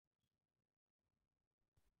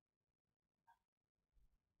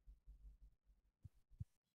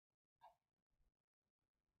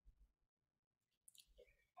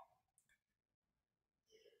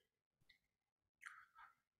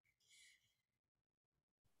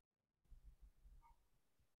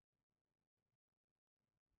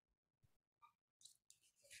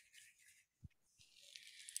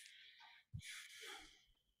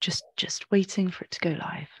Just waiting for it to go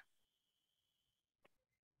live.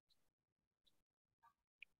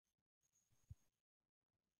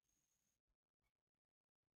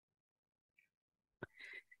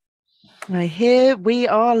 Right, here we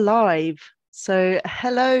are live. So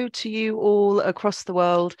hello to you all across the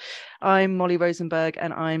world. I'm Molly Rosenberg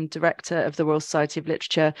and I'm Director of the Royal Society of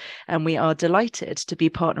Literature, and we are delighted to be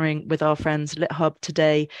partnering with our friends LitHub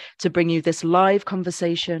today to bring you this live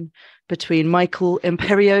conversation between Michael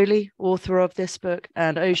Imperioli, author of this book,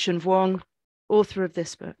 and Ocean Vuong, author of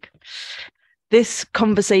this book. This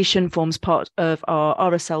conversation forms part of our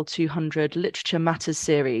RSL 200 Literature Matters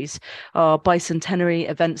series, our bicentenary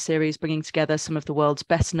event series bringing together some of the world's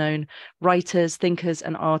best known writers, thinkers,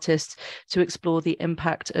 and artists to explore the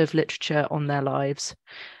impact of literature on their lives.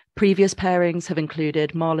 Previous pairings have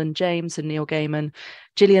included Marlon James and Neil Gaiman,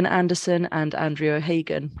 Gillian Anderson and Andrew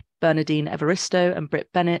O'Hagan, Bernardine Evaristo and Britt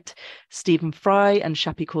Bennett, Stephen Fry and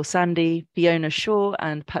Shappi Khorsandi, Fiona Shaw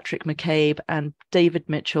and Patrick McCabe, and David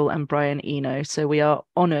Mitchell and Brian Eno. So we are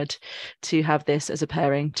honoured to have this as a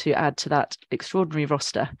pairing to add to that extraordinary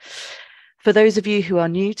roster. For those of you who are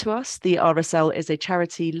new to us, the RSL is a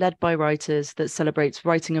charity led by writers that celebrates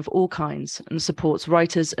writing of all kinds and supports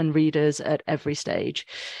writers and readers at every stage.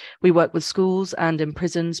 We work with schools and in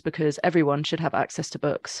prisons because everyone should have access to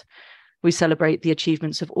books. We celebrate the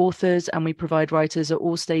achievements of authors, and we provide writers at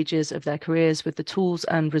all stages of their careers with the tools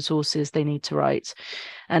and resources they need to write.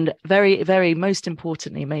 And very, very most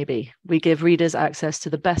importantly, maybe, we give readers access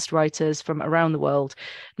to the best writers from around the world,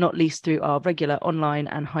 not least through our regular online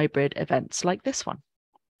and hybrid events like this one.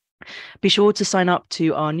 Be sure to sign up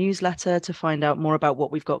to our newsletter to find out more about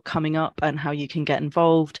what we've got coming up and how you can get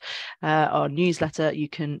involved. Our newsletter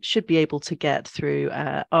should be able to get through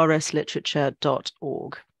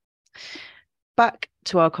rsliterature.org. Back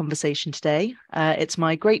to our conversation today. It's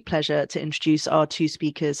my great pleasure to introduce our two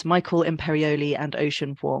speakers, Michael Imperioli and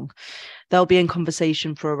Ocean Vuong. They'll be in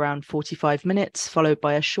conversation for around 45 minutes, followed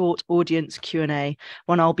by a short audience Q&A,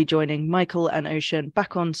 when I'll be joining Michael and Ocean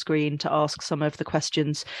back on screen to ask some of the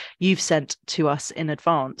questions you've sent to us in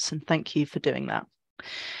advance, and thank you for doing that.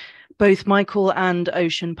 Both Michael and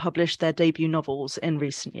Ocean published their debut novels in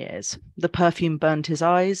recent years. The Perfume Burned His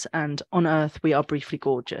Eyes and On Earth We Are Briefly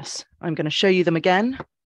Gorgeous. I'm going to show you them again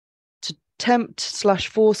to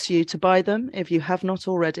tempt/force you to buy them if you have not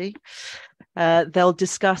already. They'll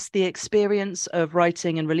discuss the experience of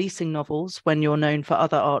writing and releasing novels when you're known for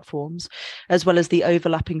other art forms, as well as the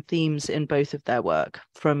overlapping themes in both of their work,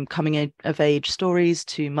 from coming of age stories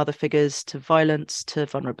to mother figures to violence to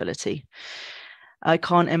vulnerability. I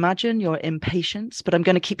can't imagine your impatience, but I'm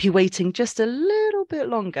going to keep you waiting just a little bit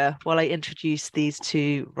longer while I introduce these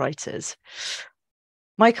two writers.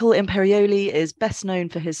 Michael Imperioli is best known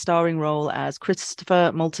for his starring role as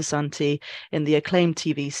Christopher Moltisanti in the acclaimed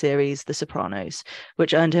TV series The Sopranos,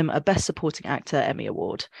 which earned him a Best Supporting Actor Emmy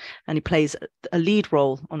Award, and he plays a lead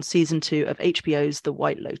role on season 2 of HBO's The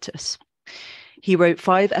White Lotus. He wrote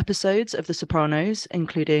 5 episodes of The Sopranos,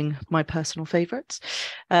 including my personal favourites,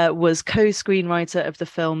 was co-screenwriter of the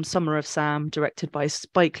film Summer of Sam, directed by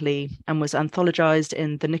Spike Lee, and was anthologized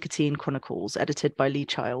in The Nicotine Chronicles, edited by Lee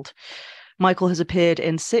Child. Michael has appeared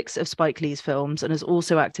in 6 of Spike Lee's films and has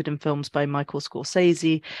also acted in films by Michael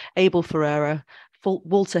Scorsese, Abel Ferrara,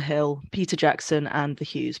 Walter Hill, Peter Jackson, and the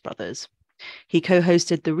Hughes brothers. He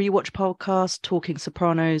co-hosted the Rewatch podcast, Talking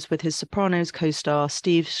Sopranos, with his Sopranos co-star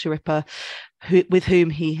Steve Schirripa, with whom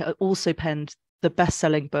he also penned the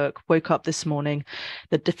best-selling book, Woke Up This Morning,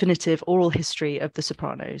 the definitive oral history of The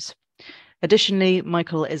Sopranos. Additionally,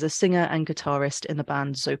 Michael is a singer and guitarist in the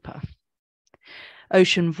band Zopa.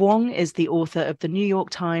 Ocean Vuong is the author of the New York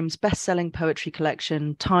Times best-selling poetry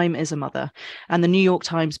collection, Time is a Mother, and the New York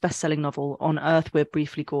Times best-selling novel, On Earth We're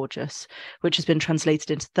Briefly Gorgeous, which has been translated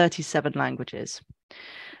into 37 languages.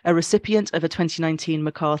 A recipient of a 2019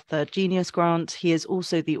 MacArthur Genius Grant, he is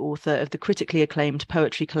also the author of the critically acclaimed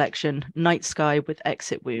poetry collection, Night Sky with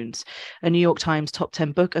Exit Wounds, a New York Times top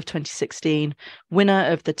 10 book of 2016,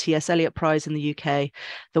 winner of the T.S. Eliot Prize in the UK,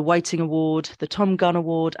 the Whiting Award, the Tom Gunn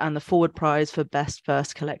Award, and the Forward Prize for Best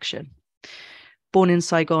First Collection. Born in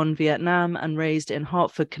Saigon, Vietnam, and raised in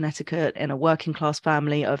Hartford, Connecticut, in a working-class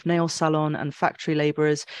family of nail salon and factory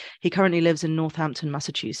laborers, he currently lives in Northampton,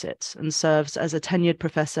 Massachusetts, and serves as a tenured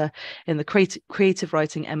professor in the creative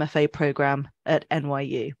writing MFA program at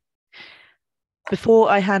NYU.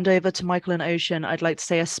 Before I hand over to Michael and Ocean, I'd like to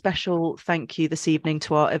say a special thank you this evening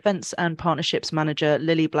to our events and partnerships manager,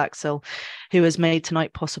 Lily Blacksell, who has made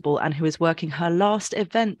tonight possible and who is working her last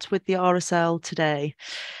event with the RSL today.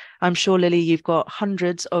 I'm sure, Lily, you've got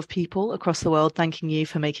hundreds of people across the world thanking you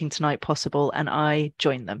for making tonight possible, and I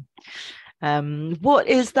join them. What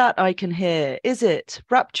is that I can hear? Is it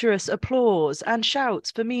rapturous applause and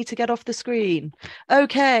shouts for me to get off the screen?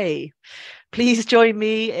 Okay, please join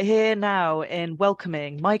me here now in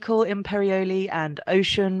welcoming Michael Imperioli and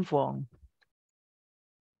Ocean Vuong.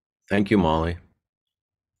 Thank you, Molly.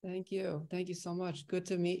 Thank you. Thank you so much. Good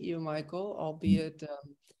to meet you, Michael, albeit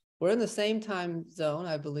we're in the same time zone,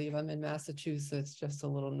 I believe. I'm in Massachusetts, just a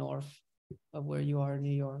little north of where you are in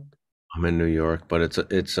New York. I'm in New York, but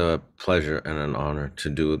it's a pleasure and an honor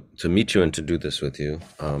to meet you and to do this with you.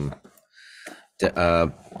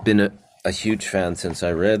 Been a huge fan since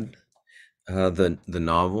I read the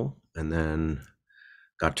novel, and then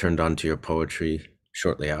got turned on to your poetry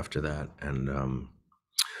shortly after that, and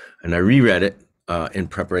I reread it in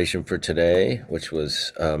preparation for today, which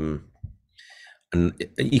was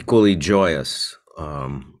equally joyous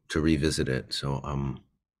to revisit it. So and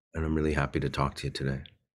I'm really happy to talk to you today.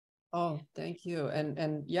 Oh, thank you.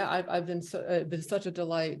 And yeah, I've been been such a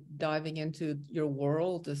delight diving into your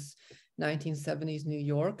world, this 1970s New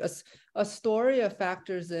York. Astoria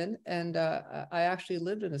factors in, and I actually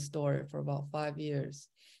lived in Astoria for about 5 years,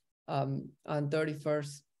 on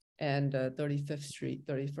 31st and 35th Street,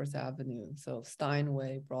 31st Avenue. So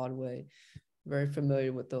Steinway, Broadway, very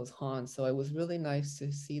familiar with those haunts. So it was really nice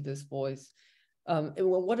to see this voice.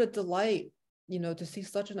 What a delight, to see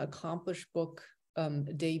such an accomplished book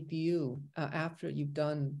debut after you've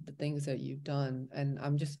done the things that you've done. And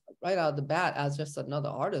I'm just right out of the bat, as just another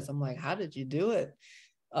artist, I'm like, how did you do it?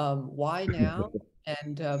 Why now?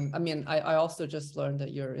 And I mean, I also just learned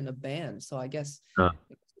that you're in a band, so I guess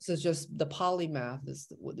this is just the polymath is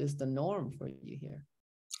the norm for you here.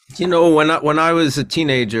 When I was a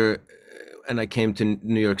teenager and I came to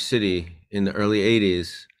New York City in the early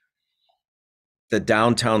 80s, the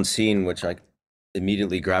downtown scene, which I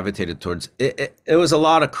immediately gravitated towards, it was a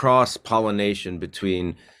lot of cross-pollination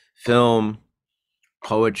between film,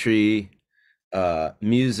 poetry,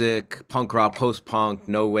 music, punk rock, post-punk,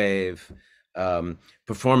 no wave,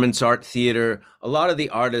 performance art, theater. A lot of the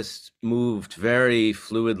artists moved very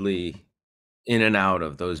fluidly in and out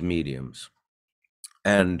of those mediums.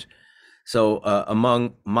 And so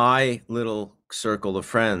among my little circle of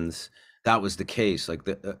friends, that was the case. Like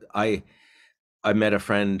I met a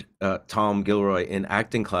friend, Tom Gilroy, in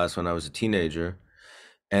acting class when I was a teenager,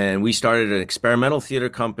 and we started an experimental theater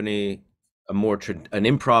company, an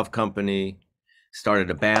improv company, started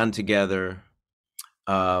a band together,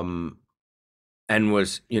 and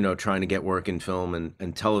was trying to get work in film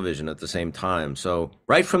and television at the same time. So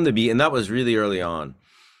right from the beginning, and that was really early on,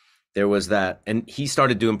 there was that. And he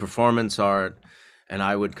started doing performance art, and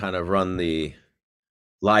I would kind of run the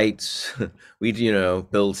lights. We'd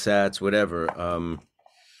build sets, whatever.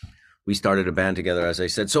 We started a band together, as I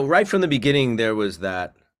said. So right from the beginning, there was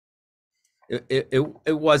that. It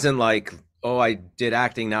wasn't like, oh, I did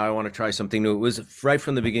acting, now I want to try something new. It was right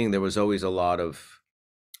from the beginning. There was always a lot of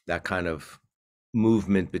that kind of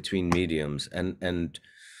movement between mediums, and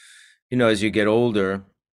as you get older,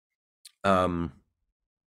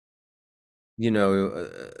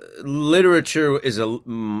 literature is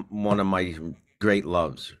one of my great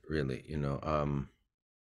loves, really.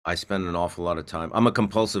 I spend an awful lot of time. I'm a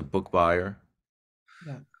compulsive book buyer.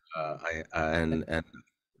 Yeah. And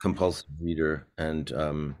compulsive reader,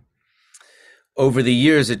 and over the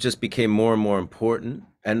years it just became more and more important,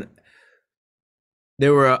 and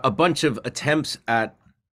there were a bunch of attempts at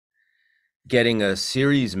getting a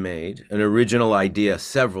series made, an original idea,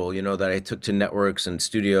 several, that I took to networks and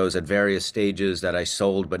studios at various stages, that I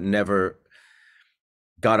sold but never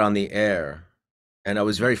got on the air. And I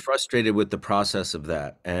was very frustrated with the process of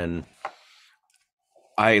that. And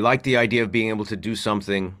I like the idea of being able to do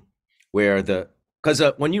something where because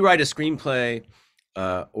when you write a screenplay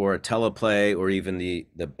or a teleplay, or even the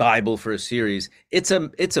Bible for a series, it's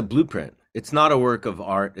a blueprint. It's not a work of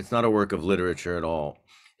art. It's not a work of literature at all.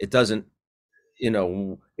 It doesn't,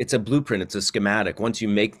 it's a blueprint. It's a schematic. Once you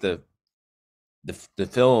make the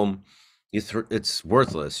film, it's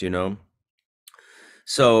worthless,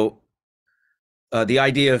 So the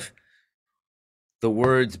idea of the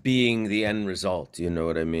words being the end result, you know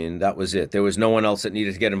what I mean? That was it. There was no one else that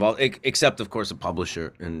needed to get involved, except, of course, a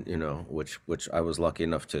publisher, and which I was lucky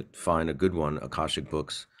enough to find a good one, Akashic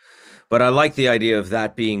Books. But I like the idea of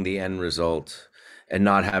that being the end result, and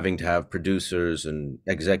not having to have producers and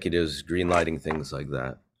executives greenlighting things like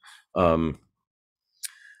that.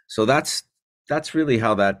 So that's really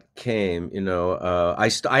how that came.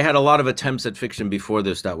 I had a lot of attempts at fiction before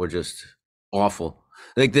this that were just awful.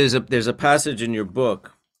 Like there's a passage in your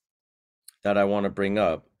book that I want to bring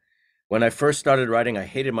up. When I first started writing, I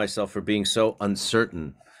hated myself for being so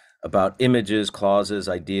uncertain about images, clauses,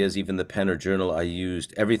 ideas, even the pen or journal I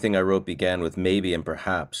used. Everything I wrote began with maybe and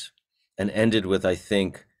perhaps, and ended with I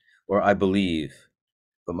think or I believe.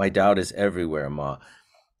 But my doubt is everywhere, Ma.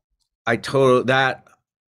 That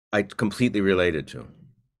I completely related to.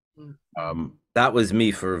 That was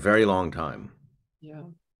me for a very long time. Yeah.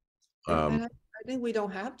 And I think we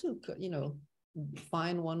don't have to,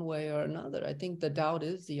 find one way or another. I think the doubt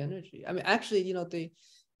is the energy. I mean, actually,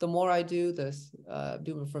 the more I do this,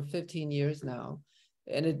 doing it for 15 years now,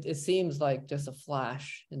 and it seems like just a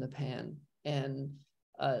flash in the pan. And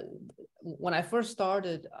when I first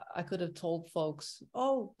started, I could have told folks,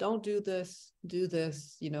 oh, don't do this, do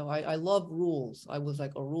this. I love rules. I was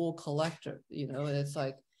like a rule collector, and it's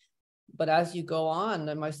like, but as you go on,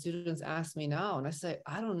 and my students ask me now, and I say,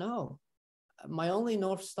 I don't know. My only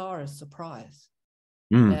North Star is surprise.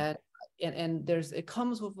 And it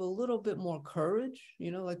comes with a little bit more courage,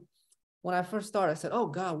 like when I first started, I said, oh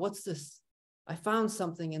God, what's this? I found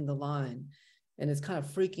something in the line and it's kind of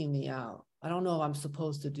freaking me out. I don't know if I'm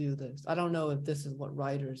supposed to do this. I don't know if this is what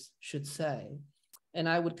writers should say. And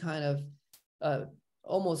I would kind of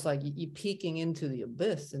almost like you peeking into the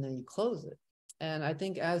abyss and then you close it. And I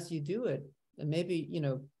think as you do it, and maybe,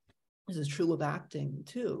 this is true of acting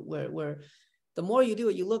too, where the more you do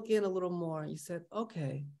it, you look in a little more and you said,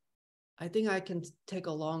 okay, I think I can take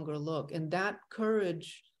a longer look. And that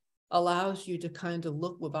courage allows you to kind of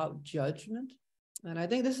look without judgment. And I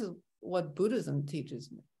think this is what Buddhism teaches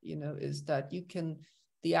me, is that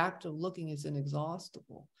the act of looking is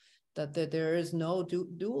inexhaustible, that there is no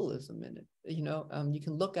dualism in it. You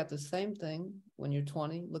can look at the same thing when you're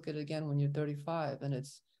 20, look at it again when you're 35, and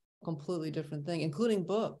it's a completely different thing, including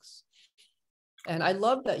books. And I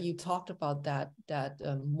love that you talked about that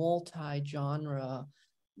multi-genre,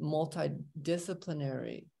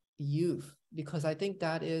 multidisciplinary youth, because I think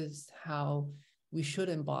that is how we should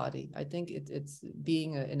embody. I think it's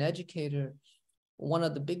being an educator. One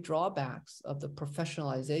of the big drawbacks of the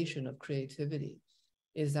professionalization of creativity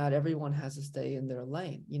is that everyone has to stay in their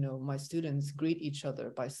lane. My students greet each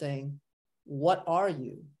other by saying, what are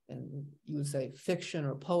you? And you would say fiction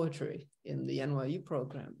or poetry in the NYU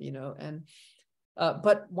program, and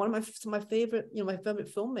but one of my favorite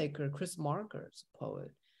filmmaker, Chris Marker, is a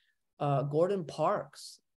poet. Gordon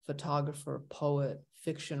Parks, photographer, poet,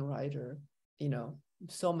 fiction writer,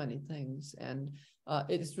 so many things. And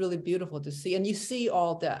it's really beautiful to see. And you see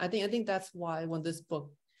all that. I think that's why when this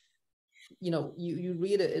book, you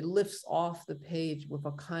read it, it lifts off the page with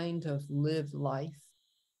a kind of lived life.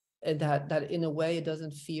 And that in a way, it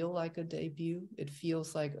doesn't feel like a debut. It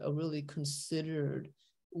feels like a really considered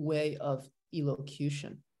way of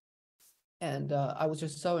elocution. And I was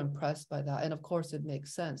just so impressed by that. And of course, it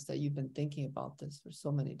makes sense that you've been thinking about this for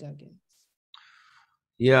so many decades.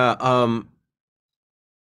 Yeah.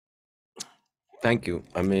 Thank you.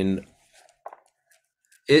 I mean,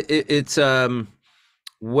 it's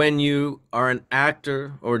when you are an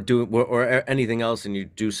actor or anything else and you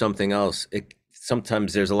do something else,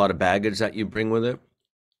 sometimes there's a lot of baggage that you bring with it,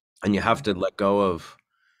 and you have to let go of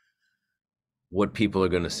what people are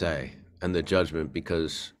going to say and the judgment,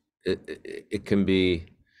 because it can be.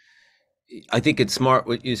 I think it's smart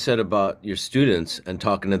what you said about your students and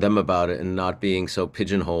talking to them about it and not being so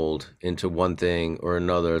pigeonholed into one thing or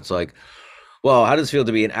another. It's like, well, how does it feel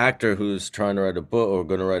to be an actor who's trying to write a book or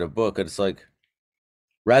going to write a book? And it's like,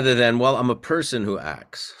 rather than, well, I'm a person who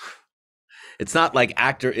acts. It's not like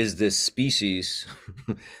actor is this species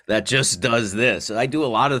that just does this. I do a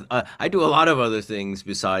lot of other things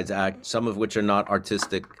besides act, some of which are not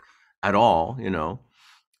artistic at all.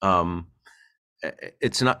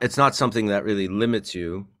 It's not something that really limits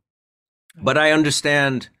you. But I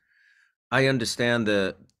understand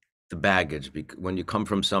the baggage, when you come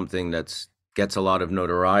from something that's gets a lot of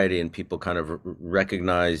notoriety and people kind of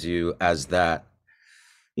recognize you as that.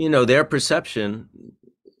 Their perception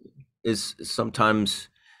is sometimes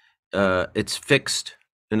it's fixed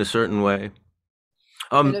in a certain way.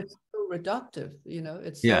 And it's so reductive,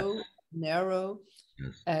 it's so narrow.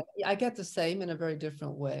 Yes. And I get the same in a very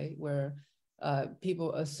different way, where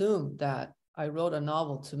people assume that I wrote a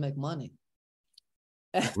novel to make money.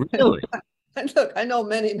 Really? And look, I know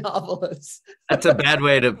many novelists. That's a bad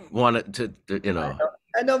way to want it to.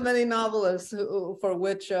 I know many novelists for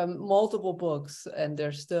which multiple books, and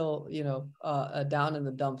they're still, down in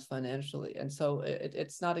the dumps financially. And so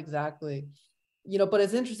it's not exactly, but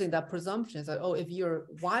it's interesting, that presumption is like, oh,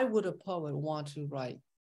 why would a poet want to write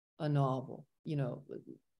a novel?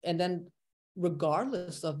 And then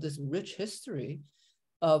regardless of this rich history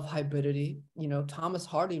of hybridity, Thomas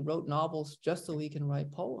Hardy wrote novels just so he can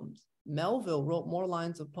write poems. Melville wrote more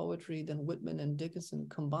lines of poetry than Whitman and Dickinson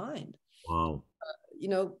combined. Wow.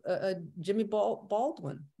 Jimmy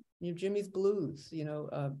Baldwin, Jimmy's Blues,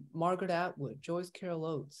 Margaret Atwood, Joyce Carol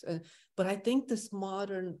Oates. But I think this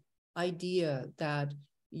modern idea that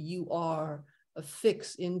you are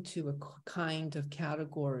affixed into a kind of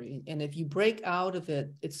category, and if you break out of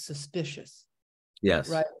it, it's suspicious. Yes.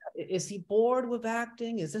 Right. Is he bored with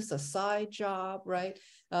acting? Is this a side job? Right.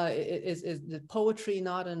 Is the poetry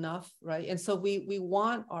not enough? Right. And so we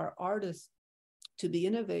want our artists to be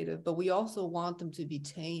innovative, but we also want them to be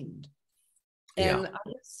tamed. And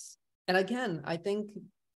again, I think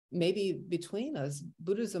maybe between us,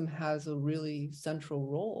 Buddhism has a really central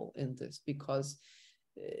role in this, because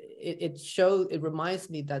it reminds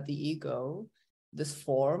me that the ego, this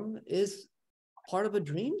form, is part of a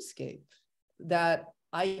dreamscape, that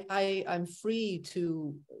I'm free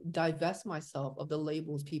to divest myself of the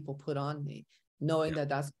labels people put on me, knowing that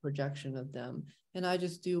that's a projection of them. And I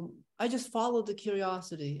just follow the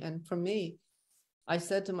curiosity. And for me, I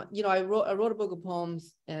said to I wrote a book of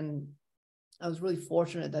poems, and I was really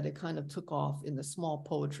fortunate that it kind of took off in the small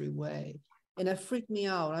poetry way. And it freaked me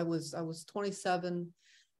out. I was 27,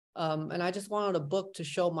 and I just wanted a book to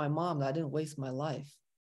show my mom that I didn't waste my life.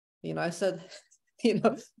 I said,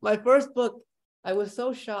 my first book, I was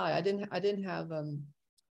so shy. I didn't have an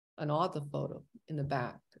author photo in the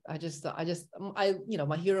back. My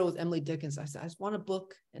hero was Emily Dickinson. I said, I just want a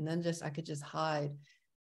book, and then I could just hide.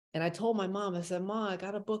 And I told my mom, I said, Mom, I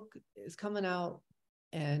got a book, it's coming out,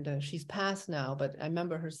 and she's passed now. But I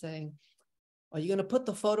remember her saying, are you going to put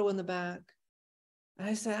the photo in the back? And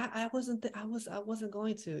I said, I wasn't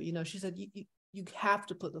going to. She said, you have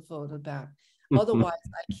to put the photo in the back. Otherwise,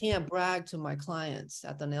 I can't brag to my clients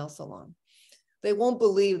at the nail salon. They won't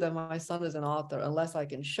believe that my son is an author unless I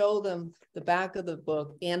can show them the back of the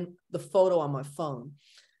book and the photo on my phone.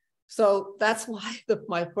 So that's why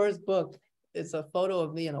my first book is a photo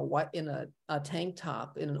of me in a tank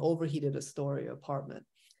top in an overheated Astoria apartment.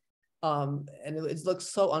 And it looks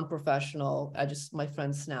so unprofessional. My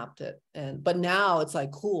friend snapped it. But now it's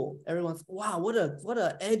like cool. Everyone's, wow, what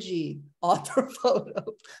a edgy author photo.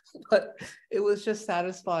 But it was just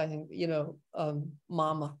satisfying,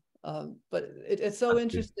 mama. But it's so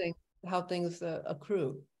interesting how things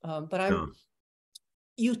accrue.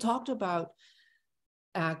 You talked about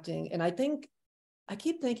acting, and I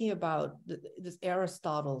keep thinking about this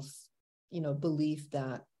Aristotle's, belief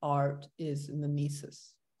that art is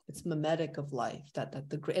mimesis. It's mimetic of life.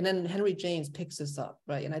 And then Henry James picks this up,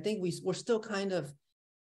 right? And I think we're still kind of,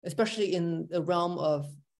 especially in the realm of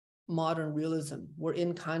modern realism, we're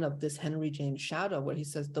in kind of this Henry James shadow where he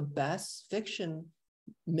says the best fiction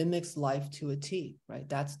mimics life to a T, right?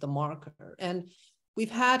 That's the marker. And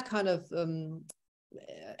we've had kind of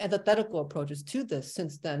antithetical approaches to this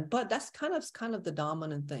since then, but that's kind of the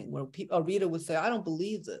dominant thing, where a reader would say, I don't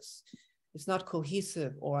believe this, it's not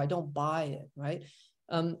cohesive, or I don't buy it, right?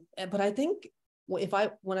 But I think when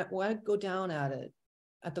I go down at it,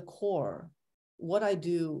 at the core, what I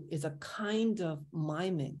do is a kind of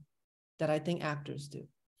miming that I think actors do.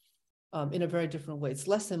 In a very different way. It's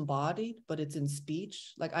less embodied, but it's in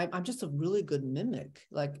speech. Like I'm just a really good mimic.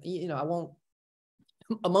 Like, I won't,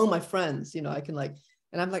 among my friends, I can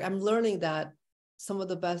and I'm learning that some of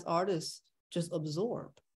the best artists just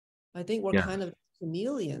absorb. I think we're kind of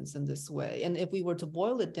chameleons in this way. And if we were to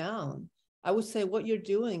boil it down, I would say what you're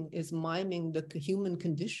doing is miming the human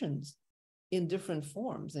conditions in different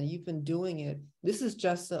forms. And you've been doing it. This is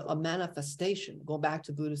just a manifestation, go back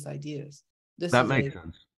to Buddhist ideas. That makes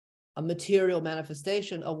sense. A material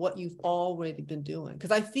manifestation of what you've already been doing.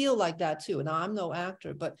 Because I feel like that too. Now, I'm no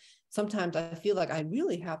actor, but sometimes I feel like I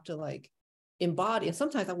really have to embody. And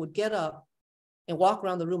sometimes I would get up and walk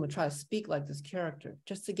around the room and try to speak like this character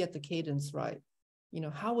just to get the cadence right.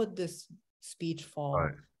 How would this speech fall?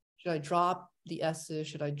 Right. Should I drop the S's?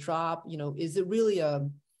 Should I drop, is it really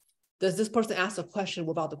does this person ask a question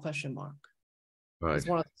without the question mark? Right. It's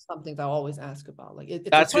one of some things I always ask about.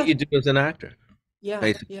 That's what you do as an actor. Yeah.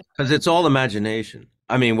 Because it's all imagination.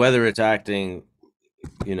 I mean, whether it's acting,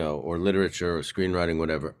 or literature or screenwriting,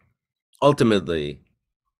 whatever, ultimately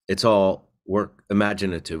it's all work,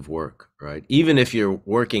 imaginative work, right? Even if you're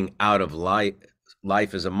working out of life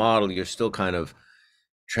as a model, you're still kind of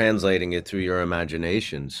translating it through your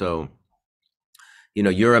imagination. So,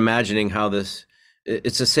 you're imagining how it's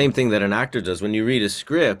the same thing that an actor does. When you read a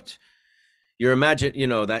script, you're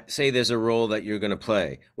that say there's a role that you're going to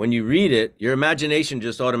play. When you read it, your imagination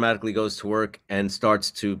just automatically goes to work and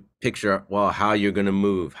starts to picture, how you're going to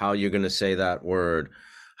move, how you're going to say that word,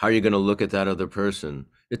 how you're going to look at that other person.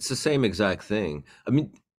 It's the same exact thing. I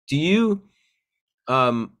mean, do you,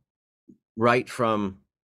 write from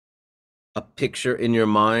a picture in your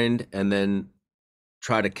mind and then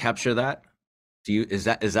try to capture that? Is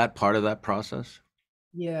that part of that process?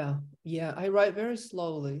 Yeah, yeah. I write very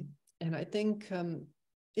slowly, and I think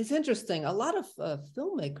it's interesting. A lot of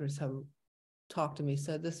filmmakers have talked to me,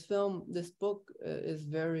 said this book is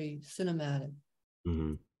very cinematic,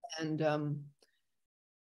 Mm-hmm. and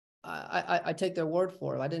I take their word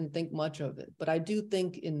for it. I didn't think much of it, but I do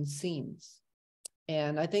think in scenes.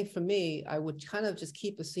 And I think for me, I would kind of just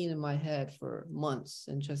keep a scene in my head for months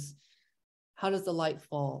and just, how does the light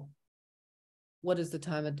fall? What is the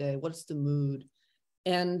time of day? What's the mood?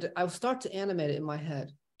 And I would start to animate it in my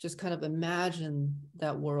head, just kind of imagine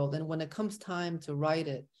that world. And when it comes time to write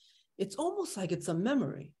it, it's almost like it's a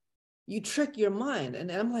memory. You trick your mind.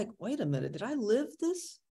 And I'm like, wait a minute, did I live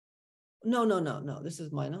this? No, no, no, no. This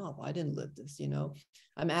is my novel. I didn't live this, you know.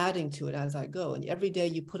 I'm adding to it as I go. And every day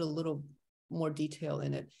you put a little more detail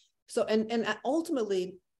in it. So, and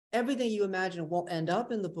ultimately, everything you imagine won't end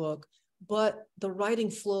up in the book, but the writing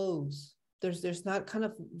flows. There's not kind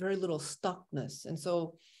of very little stuckness. And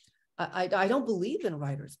so I don't believe in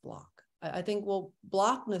writer's block. I think, well,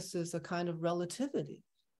 blockness is a kind of relativity.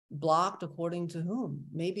 Blocked according to whom?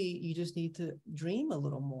 Maybe you just need to dream a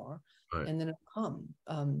little more, Right. and then it'll come.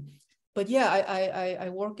 But yeah, I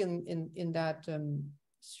work in that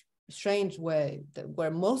strange way that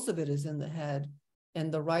where most of it is in the head,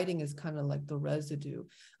 and the writing is kind of like the residue.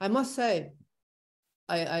 I must say,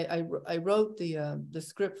 I wrote the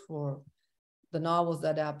script for the novel's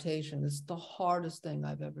adaptation. It's the hardest thing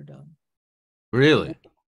I've ever done. Really?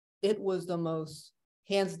 It was the most,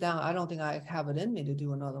 hands down. I don't think I have it in me to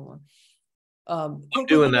do another one. I'm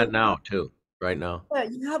doing that now too, right now. Yeah,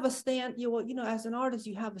 you have a stand. You know, as an artist,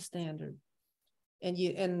 you have a standard, and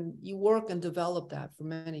you work and develop that for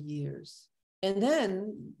many years, and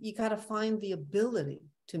then you got to find the ability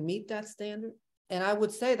to meet that standard. And I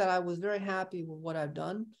would say that I was very happy with what I've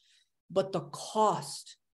done, but the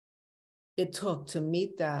cost it took to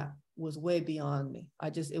meet that was way beyond me.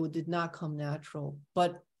 It did not come natural,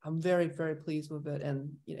 but I'm very, very pleased with it. And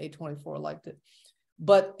you know, A24 liked it.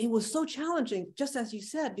 But it was so challenging, just as you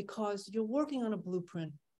said, because you're working on a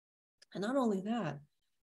blueprint. And not only that,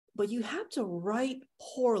 but you have to write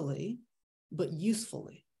poorly, but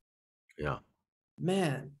usefully. Yeah.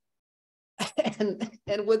 Man.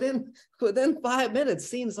 And within 5 minutes,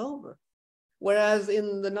 scene's over. Whereas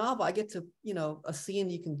in the novel, I get to, you know, a scene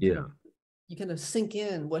you can kind of sink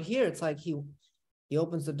in. But here it's like he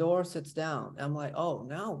opens the door, sits down. I'm like, oh,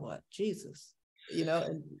 now what? Jesus. You know,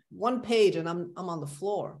 and one page and I'm on the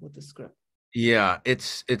floor with the script. Yeah,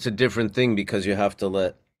 it's a different thing because you have to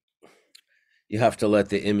let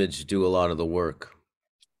the image do a lot of the work,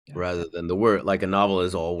 Yeah. rather than the word. Like a novel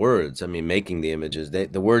is all words. I mean, making the images,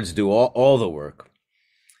 the words do all the work.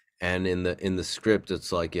 And in the script,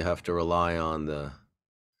 it's like you have to rely on the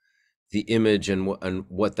image and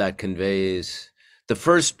what that conveys.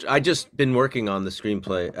 I just been working on the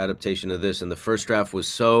screenplay adaptation of this, and the first draft was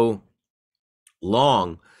so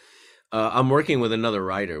long. I'm working with another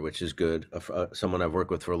writer, which is good, someone I've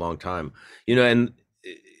worked with for a long time. You know, and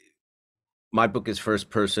my book is first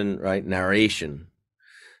person, right? Narration.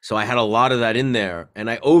 So I had a lot of that in there, and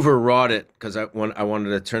I overwrought it because I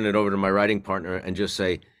wanted to turn it over to my writing partner and just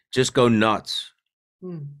say, just go nuts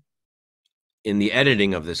in the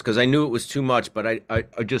editing of this, because I knew it was too much, but I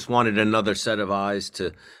just wanted another set of eyes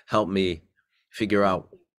to help me figure out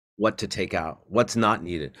what to take out, what's not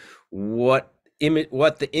needed, what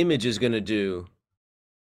the image is going to do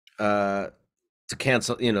to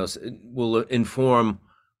cancel, you know, will inform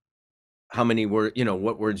how many words, you know,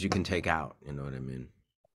 what words you can take out. You know what I mean?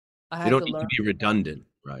 I You had don't to need learn. to be redundant,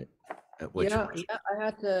 right? Yeah, I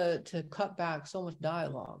had to cut back so much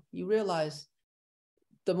dialogue. You realize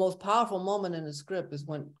the most powerful moment in the script is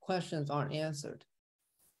when questions aren't answered.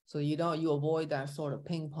 So you avoid that sort of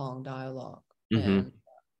ping pong dialogue. Mm-hmm.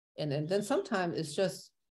 And then sometimes it's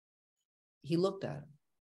just, he looked at it.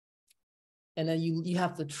 And then you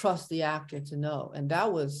have to trust the actor to know. And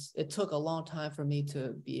it took a long time for me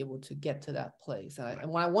to be able to get to that place.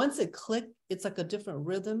 And once it clicked, it's like a different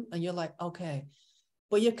rhythm. And you're like, okay,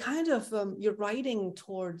 but you're kind of, you're writing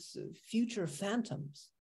towards future phantoms.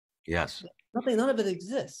 Yes. None of it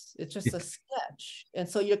exists. It's just a sketch. And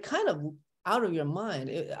so you're kind of out of your mind.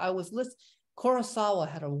 Kurosawa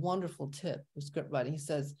had a wonderful tip with script writing. He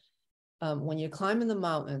says, when you're climbing the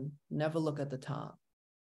mountain, never look at the top.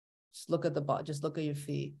 Just look at the bottom, just look at your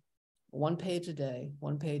feet. One page a day.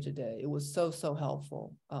 It was so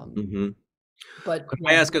helpful. But could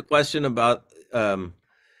I ask a question about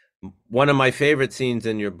one of my favorite scenes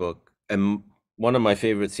in your book, and one of my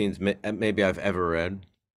favorite scenes maybe I've ever read?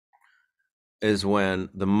 is when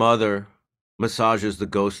the mother massages the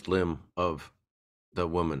ghost limb of the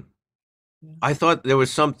woman. Yeah. I thought there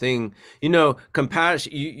was something,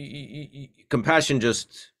 compassion. Compassion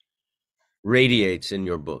just radiates in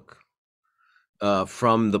your book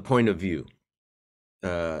from the point of view.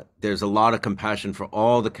 There's a lot of compassion for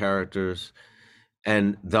all the characters,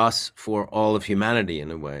 and thus for all of humanity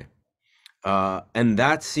in a way. And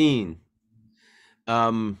that scene,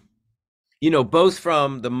 both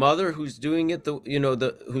from the mother who's doing it,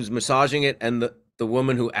 who's massaging it, and the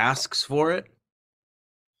woman who asks for it,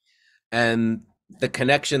 and the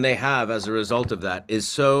connection they have as a result of that is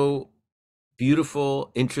so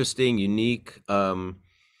beautiful, interesting, unique, and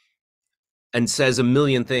says a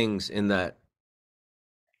million things in that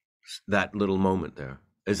little moment there.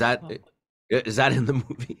 Is that in the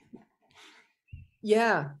movie?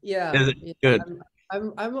 Yeah, Is it? yeah. Good. I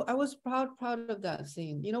was proud of that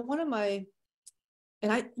scene. One of my,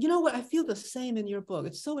 and I feel the same in your book.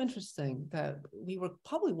 It's so interesting that we were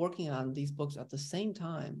probably working on these books at the same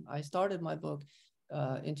time. I started my book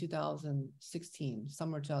in 2016,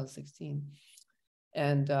 summer 2016,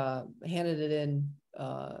 and handed it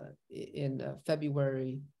in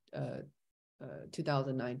February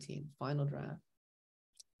 2019, final draft.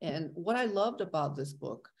 And what I loved about this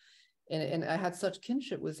book, and I had such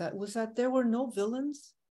kinship with that, was that there were no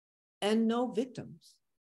villains and no victims.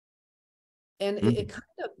 And it kind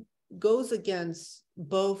of goes against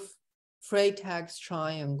both Freytag's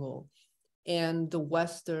triangle and the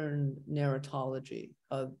Western narratology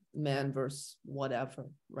of man versus whatever,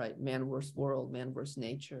 right? Man versus world, man versus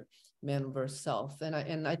nature, man versus self.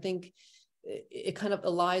 And I think it kind of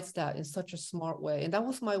aligns that in such a smart way. And that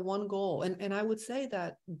was my one goal. And I would say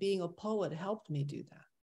that being a poet helped me do that,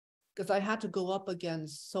 because I had to go up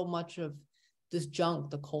against so much of this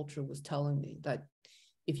junk the culture was telling me, that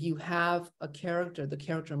if you have a character, the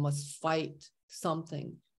character must fight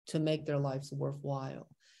something to make their lives worthwhile.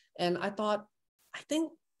 And I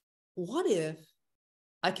think, what if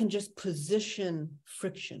I can just position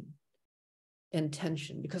friction and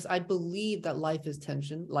tension? Because I believe that life is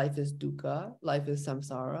tension, life is dukkha, life is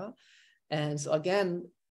samsara. And so again,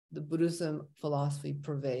 the Buddhism philosophy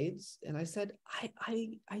pervades. And I said, I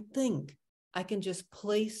think I can just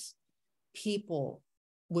place people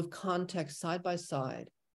with context side by side,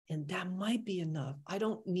 and that might be enough. I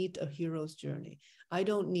don't need a hero's journey. I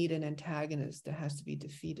don't need an antagonist that has to be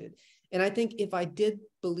defeated. And I think if I did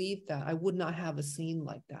believe that, I would not have a scene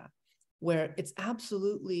like that, where it's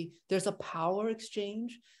absolutely, there's a power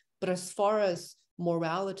exchange, but as far as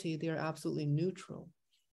morality, they're absolutely neutral.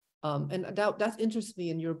 And that interests me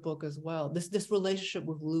in your book as well. This relationship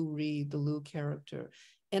with Lou Reed, the Lou character,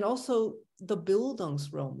 and also the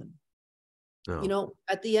Bildungsroman. Oh.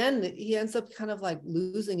 At the end, he ends up kind of like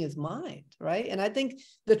losing his mind, right? And I think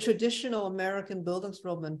the traditional American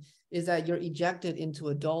Bildungsroman is that you're ejected into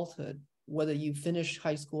adulthood, whether you finish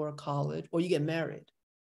high school or college, or you get married,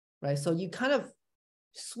 right? So you kind of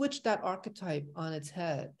switch that archetype on its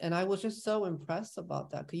head. And I was just so impressed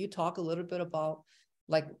about that. Could you talk a little bit about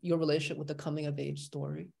like your relationship with the coming of age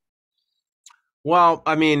story? Well,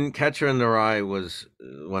 I mean, Catcher in the Rye was,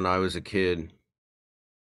 when I was a kid,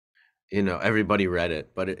 everybody read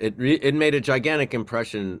it, but it made a gigantic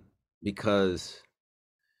impression because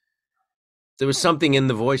there was something in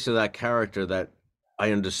the voice of that character that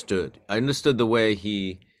I understood. I understood the way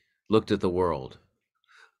he looked at the world.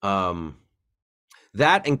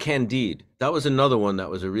 That and Candide, that was another one that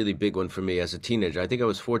was a really big one for me as a teenager. I think I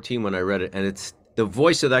was 14 when I read it, and it's the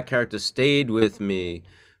voice of that character stayed with me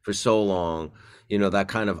for so long. That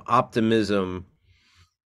kind of optimism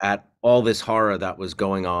at all this horror that was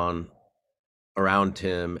going on around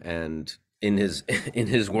him and in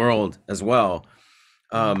his world as well.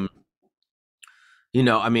 I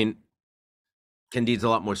mean, Candide's a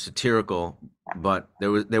lot more satirical, but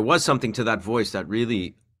there was something to that voice that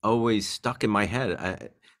really always stuck in my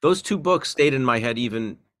head. Those two books stayed in my head,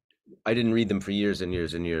 even I didn't read them for years and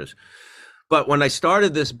years and years. But when I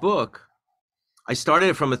started this book, I started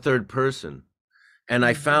it from a third person, and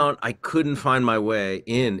I found I couldn't find my way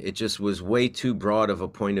in. It just was way too broad of a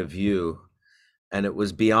point of view, and it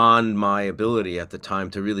was beyond my ability at the time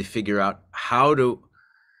to really figure out how to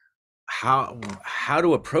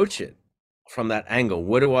approach it from that angle.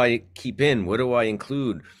 What do I keep in? What do I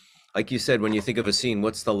include? Like you said, when you think of a scene,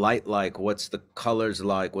 what's the light like? What's the colors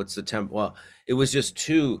like? What's the temp? Well, it was just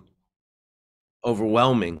too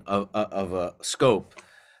overwhelming of a scope.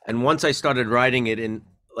 And once I started writing it in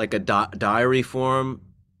like a diary form,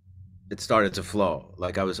 it started to flow.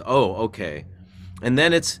 Like I was, oh, okay. And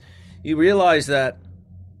then you realize that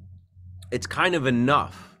it's kind of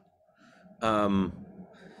enough.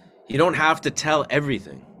 You don't have to tell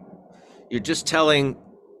everything. You're just telling,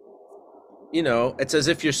 it's as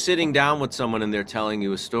if you're sitting down with someone and they're telling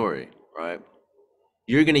you a story, right?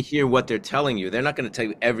 You're going to hear what they're telling you. They're not going to tell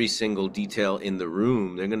you every single detail in the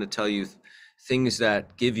room. They're going to tell you things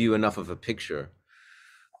that give you enough of a picture.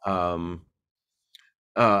 And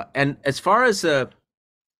as far as the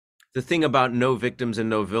thing about no victims and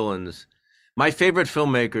no villains, my favorite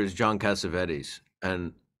filmmaker is John Cassavetes.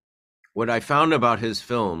 And what I found about his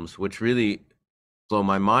films, which really blow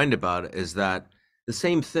my mind about it, is that the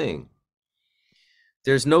same thing.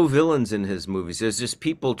 There's no villains in his movies. There's just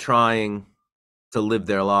people trying to live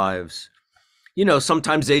their lives.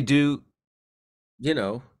 Sometimes they do,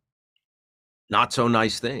 not so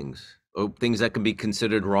nice things, or things that can be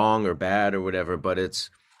considered wrong or bad or whatever. But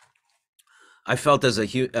I felt as a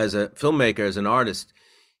filmmaker, as an artist,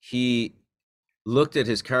 he looked at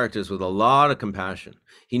his characters with a lot of compassion.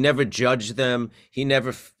 He never judged them. He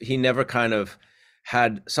never kind of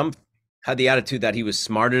had the attitude that he was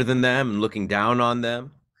smarter than them and looking down on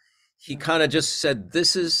them. He kind of just said,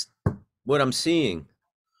 "This is what I'm seeing.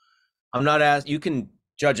 I'm not you can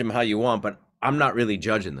judge them how you want, but I'm not really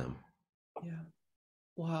judging them." Yeah.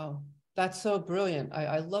 Wow. That's so brilliant.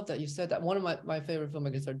 I love that you said that. One of my favorite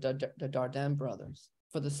filmmakers are the Dardenne brothers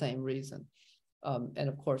for the same reason. And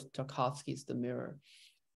of course, Tarkovsky's The Mirror.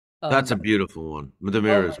 That's a beautiful one. The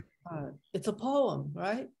Mirrors. It's a poem,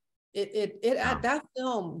 right? That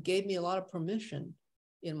film gave me a lot of permission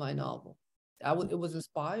in my novel. It was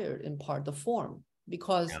inspired in part the form,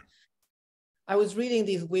 because I was reading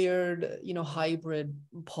these weird, hybrid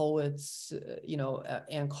poets,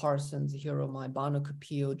 Anne Carson's a hero of mine, Bono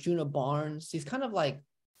Capillo, Juna Barnes, these kind of like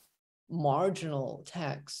marginal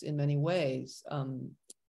texts in many ways.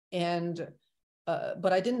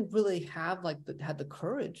 But I didn't really have had the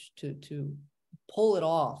courage to pull it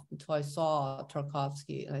off until I saw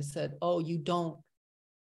Tarkovsky, and I said, "Oh, you don't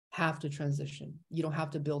have to transition. You don't have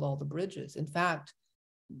to build all the bridges." In fact,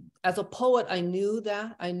 as a poet, I knew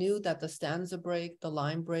that the stanza break, the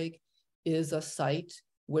line break, is a site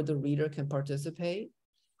where the reader can participate,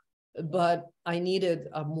 but I needed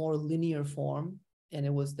a more linear form, and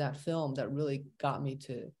it was that film that really got me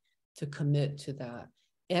to commit to that.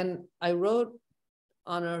 And I wrote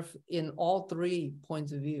on Earth in all three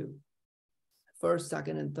points of view, first,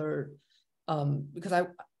 second, and third, because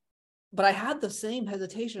I had the same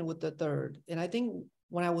hesitation with the third. And I think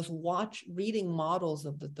when I was reading models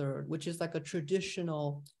of the third, which is like a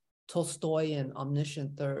traditional Tolstoyan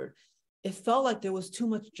omniscient third, it felt like there was too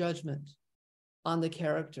much judgment on the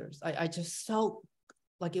characters. I just felt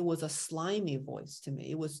like it was a slimy voice to me.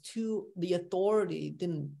 It was the authority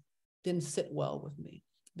didn't sit well with me,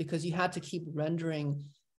 because you had to keep rendering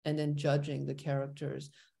and then judging the characters.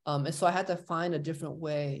 And so I had to find a different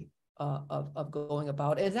way of going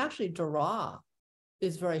about it. It's actually Dara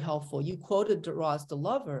is very helpful. You quoted Dara's The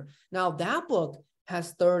Lover. Now that book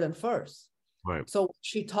has third and first. Right. So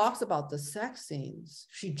she talks about the sex scenes.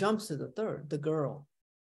 She jumps to the third, the girl,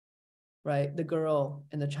 right? The girl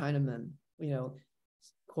and the Chinaman,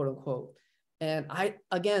 quote unquote. And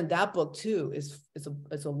that book too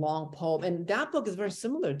is a long poem. And that book is very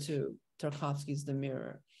similar to Tarkovsky's The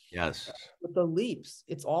Mirror. Yes. With the leaps,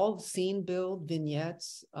 it's all scene build,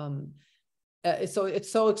 vignettes. So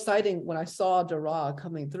it's so exciting when I saw Dara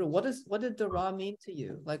coming through. What did Dara mean to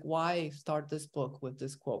you? Like, why start this book with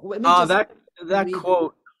this quote?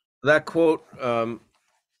 That quote.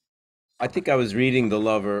 I think I was reading The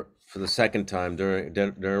Lover for the second time during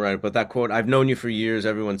writing, but that quote: "I've known you for years.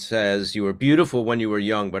 Everyone says you were beautiful when you were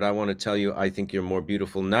young, but I want to tell you, I think you're more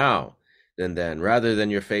beautiful now than then. Rather than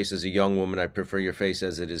your face as a young woman, I prefer your face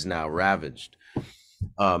as it is now, ravaged."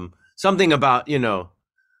 Something about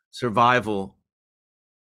survival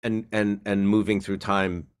and moving through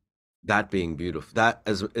time, that being beautiful, that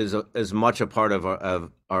is as much a part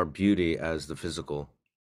of our beauty as the physical,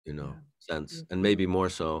 sense, and maybe more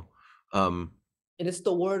so. And it's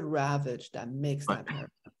the word ravaged that makes that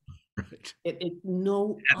happen. Right.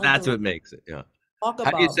 That's what makes it. Yeah. How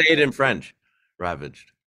do you say it in French?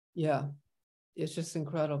 Ravaged. Yeah. It's just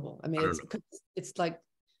incredible. I mean, it's like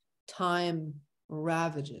time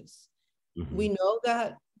ravages. Mm-hmm. We know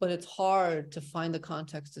that, but it's hard to find the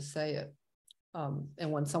context to say it.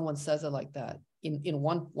 And when someone says it like that in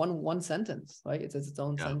one sentence, right? It's its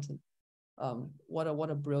own sentence. What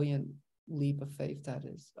a brilliant leap of faith that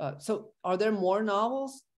is. So are there more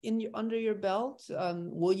novels under your belt?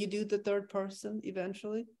 Will you do the third person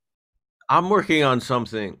eventually? I'm working on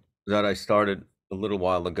something that I started a little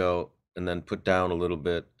while ago and then put down a little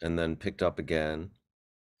bit and then picked up again.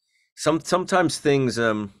 Sometimes things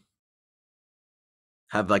have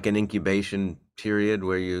like an incubation period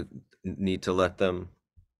where you need to let them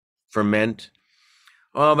ferment.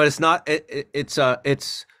 Oh, but it's not.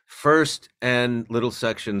 It's first and little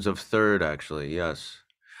sections of third, actually. Yes.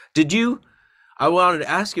 Did you? I wanted to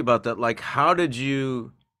ask you about that. Like, how did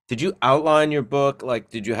you outline your book? Like,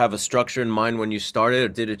 did you have a structure in mind when you started,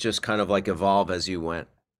 or did it just kind of like evolve as you went?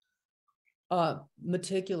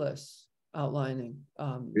 Meticulous outlining.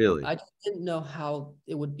 Really? I just didn't know how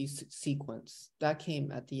it would be sequenced. That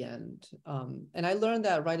came at the end. And I learned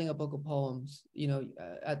that writing a book of poems, you know,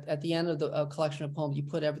 at the end of the collection of poems, you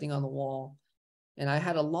put everything on the wall. And I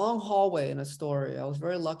had a long hallway in a story. I was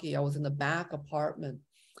very lucky. I was in the back apartment.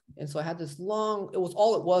 And so I had this long, it was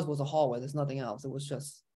a hallway. There's nothing else. It was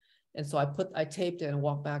just, and so I taped it and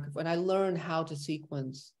walked back. And I learned how to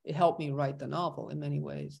sequence. It helped me write the novel in many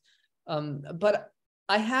ways. But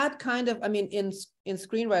I had kind of, I mean, in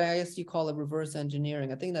screenwriting, I guess you call it reverse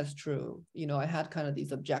engineering. I think that's true. You know, I had kind of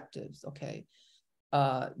these objectives. Okay,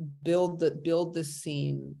 build this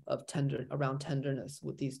scene of around tenderness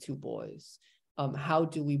with these two boys. How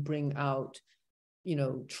do we bring out, you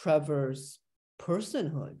know, Trevor's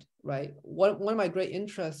personhood, right? One of my great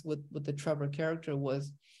interests with the Trevor character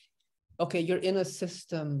was, okay, you're in a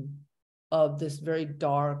system of this very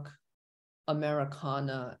dark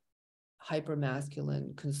Americana,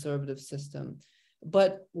 hyper-masculine, conservative system.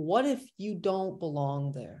 But what if you don't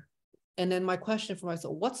belong there? And then my question for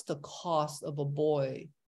myself, what's the cost of a boy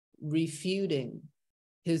refuting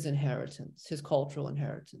his inheritance, his cultural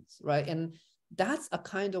inheritance, right? And that's a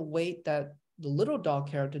kind of weight that the Little Dog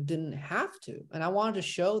character didn't have to. And I wanted to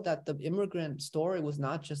show that the immigrant story was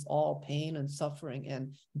not just all pain and suffering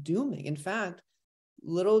and dooming. In fact,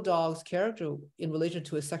 Little Dog's character in relation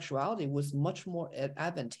to his sexuality was much more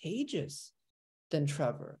advantageous than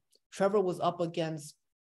Trevor. Trevor was up against,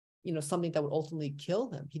 you know, something that would ultimately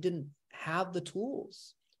kill him. He didn't have the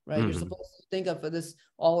tools, right? Mm-hmm. You're supposed to think of this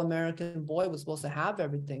all-American boy was supposed to have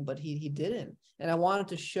everything, but he didn't. And I wanted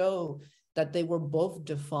to show that they were both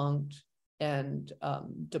defunct and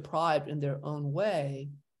deprived in their own way,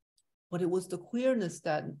 but it was the queerness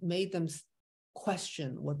that made them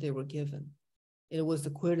question what they were given. It was the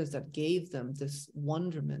queerness that gave them this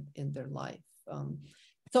wonderment in their life.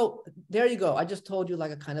 So there you go. I just told you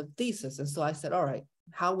like a kind of thesis. And so I said, all right,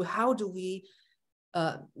 how do we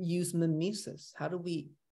use mimesis? How do we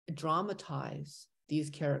dramatize these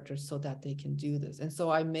characters so that they can do this? And so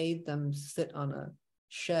I made them sit on a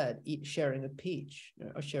shed, sharing a peach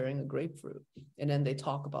or sharing a grapefruit. And then they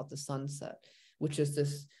talk about the sunset, which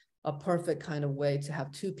is a perfect kind of way to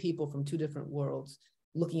have two people from two different worlds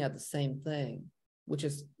looking at the same thing, which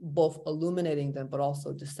is both illuminating them, but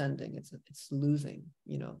also descending. It's losing,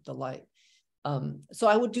 you know, the light. So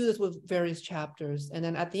I would do this with various chapters. And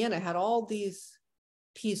then at the end, I had all these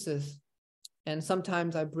pieces, and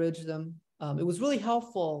sometimes I bridged them. It was really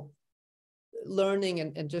helpful learning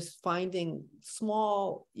and just finding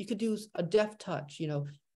small, you could do a deft touch, you know,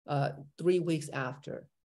 3 weeks after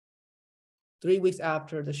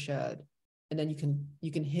the shed. And then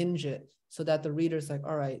you can hinge it so that the reader's like,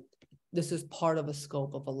 all right, this is part of a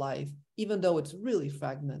scope of a life, even though it's really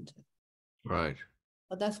fragmented. Right.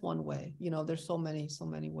 But that's one way, you know, there's so many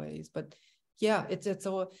ways. But yeah, it's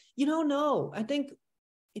a, you don't know. I think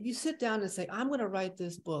if you sit down and say, I'm going to write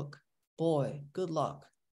this book, boy, good luck.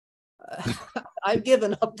 I've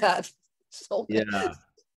given up that. So yeah.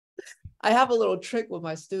 I have a little trick with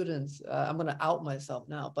my students. I'm going to out myself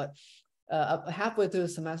now, but halfway through the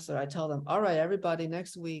semester, I tell them, all right, everybody,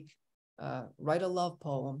 next week, write a love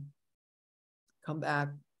poem. Come back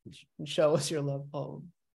and show us your love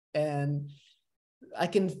poem. And I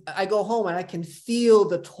go home and I can feel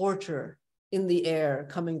the torture in the air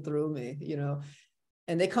coming through me, you know,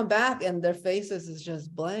 and they come back and their faces is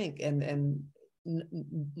just blank and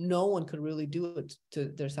no one could really do it to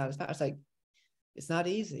their satisfaction. It's like, it's not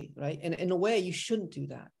easy, right? And in a way, you shouldn't do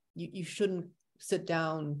that. You shouldn't sit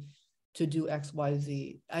down to do X, Y,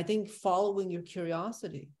 Z. I think following your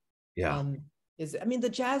curiosity. Yeah. I mean, the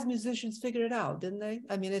jazz musicians figured it out, didn't they?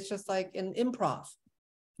 I mean, it's just like an improv,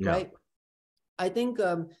 right? I think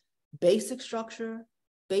basic structure,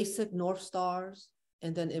 basic North Stars,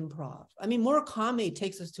 and then improv. I mean, Murakami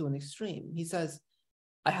takes us to an extreme. He says,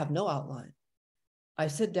 I have no outline. I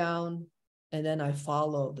sit down and then I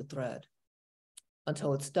follow the thread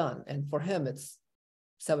until it's done. And for him, it's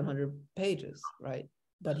 700 pages, right?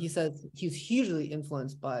 But he says he's hugely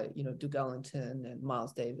influenced by, you know, Duke Ellington and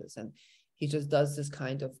Miles Davis. And he just does this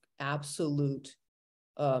kind of absolute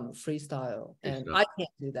freestyle. And I can't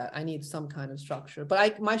do that. I need some kind of structure.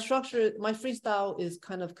 But my freestyle is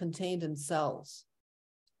kind of contained in cells.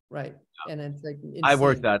 right? And it's like I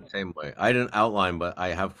work insane. that same way. I didn't outline, but I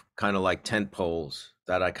have kind of like tent poles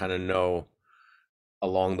that I kind of know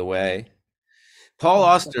along the way. Paul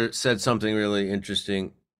Auster said something really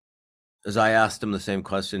interesting as I asked him the same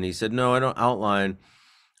question. He said, "No, I don't outline.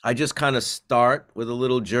 I just kind of start with a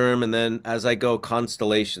little germ, and then as I go,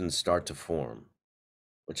 constellations start to form,"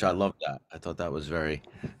 which I love that. I thought that was very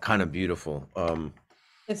kind of beautiful.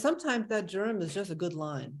 And sometimes that germ is just a good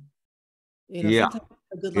line. You know, Yeah, sometimes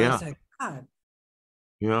a good line yeah, is like, God,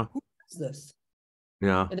 yeah, who is this?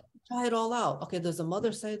 yeah. And then you try it all out. Okay, does the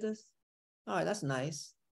mother say this? All right, that's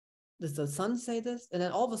nice. Does the son say this? And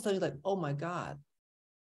then all of a sudden you're like, oh my God,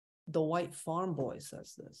 the white farm boy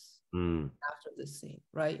says this Mm. after this scene,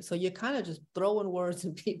 right? So you're kind of just throwing words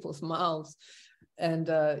in people's mouths and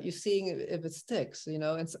you're seeing if it sticks, you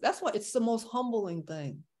know? And so that's why it's the most humbling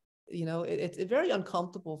thing. You know, it's very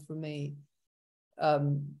uncomfortable for me.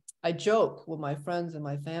 I joke with my friends and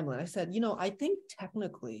my family. I said, you know, I think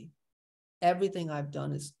technically everything I've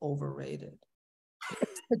done is overrated.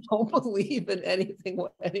 I don't believe in anything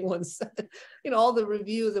what anyone said. You know, all the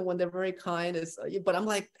reviews and when they're very kind is, but I'm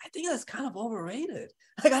like, I think that's kind of overrated.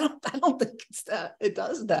 Like, I don't think it's that. It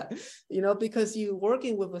does that, you know, because you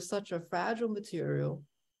working with such a fragile material,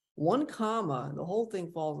 one comma and the whole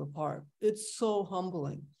thing falls apart. It's so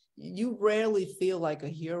humbling. You rarely feel like a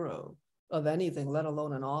hero of anything, let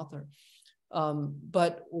alone an author.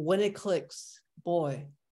 But when it clicks, boy,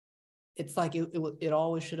 it's like it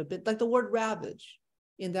always should have been like the word ravage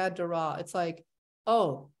in that Dara. It's like,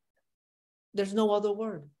 oh, there's no other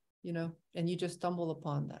word, you know, and you just stumble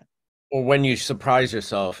upon that. Or when you surprise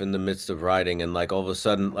yourself in the midst of writing, and like all of a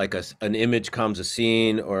sudden, like an image comes, a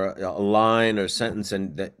scene or a line or a sentence,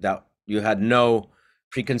 and that you had no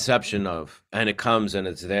preconception of, and it comes and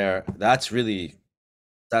it's there. That's really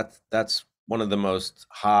that's one of the most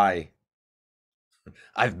high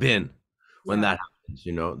I've been when Yeah. that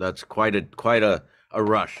happens. That's quite a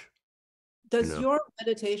rush. You Does know, your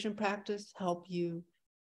meditation practice help you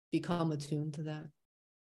become attuned to that?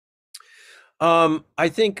 I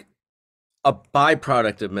think a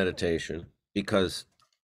byproduct of meditation, because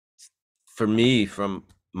for me, from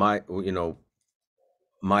my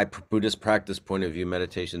Buddhist practice point of view,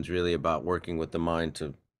 meditation is really about working with the mind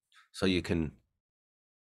so you can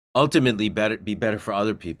ultimately be better for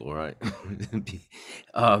other people, right? Be-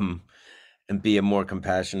 um, and be a more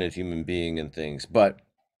compassionate human being and things. But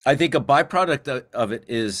I think a byproduct of it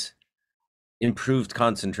is improved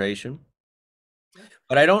concentration. Yeah.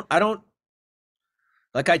 But I don't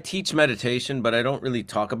like I teach meditation, but I don't really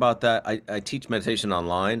talk about that. I teach meditation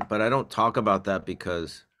online, but I don't talk about that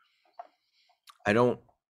because I don't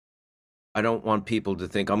I don't want people to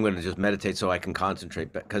think I'm going to just meditate so I can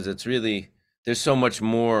concentrate, because it's really there's so much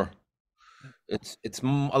more. It's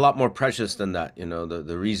a lot more precious than that,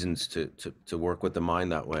 the reasons to work with the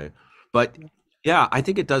mind that way. But yeah, I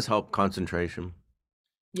think it does help concentration and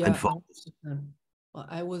Yeah, focus. 100%. Well,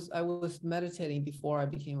 I was meditating before I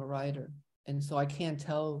became a writer, and so I can't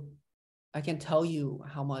tell you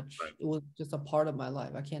how much Right. it was just a part of my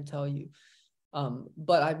life. I can't tell you.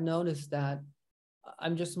 But I've noticed that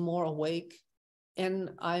I'm just more awake,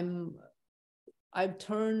 and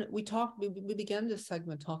we began this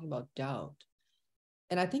segment talking about doubt,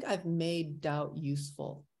 and I think I've made doubt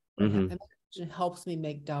useful. Right, Hmm. and it helps me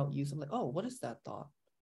make doubt useful. I'm like, oh, what is that thought?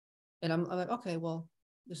 And I'm like, okay, well,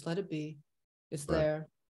 just let it be. It's Right. there.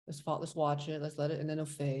 Let's watch it. Let's let it, and then it'll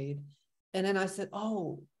fade. And then I said,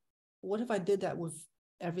 oh, what if I did that with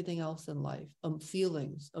everything else in life?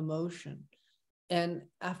 Feelings, emotion. And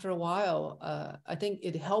after a while, I think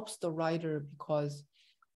it helps the writer because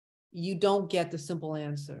you don't get the simple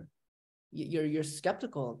answer. You're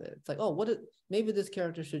skeptical of it. It's like, oh, maybe this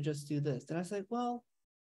character should just do this. And I say, well,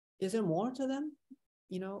 is there more to them?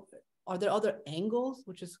 You know, are there other angles?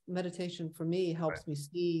 Which is meditation for me helps me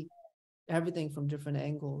see everything from different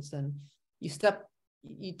angles. And you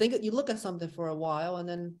look at something for a while, and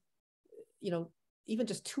then, even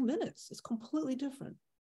just 2 minutes, it's completely different.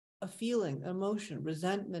 A feeling, emotion,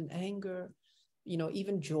 resentment, anger,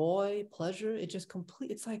 even joy, pleasure.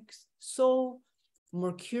 It's like so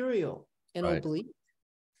mercurial and Right. oblique,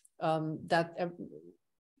 that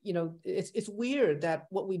it's weird that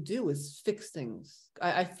what we do is fix things.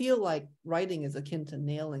 I feel like writing is akin to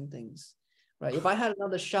nailing things, right? If I had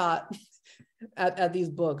another shot at these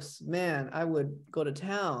books, man, I would go to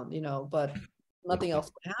town, but nothing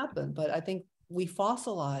else would happen. But I think we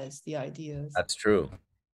fossilize the ideas, That's true.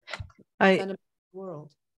 I send them to the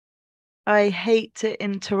world. I hate to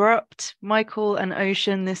interrupt Michael and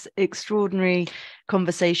Ocean, this extraordinary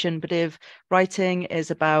conversation, but if writing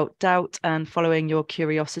is about doubt and following your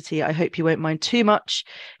curiosity, I hope you won't mind too much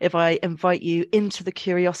if I invite you into the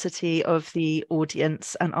curiosity of the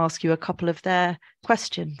audience and ask you a couple of their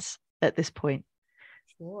questions at this point.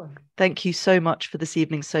 Sure. Thank you so much for this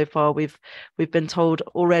evening so far. We've been told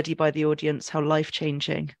already by the audience how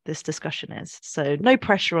life-changing this discussion is. So no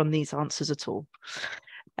pressure on these answers at all.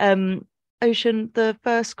 Ocean, the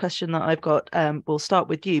first question that I've got, we'll start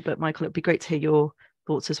with you, but Michael, it'd be great to hear your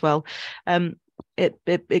thoughts as well.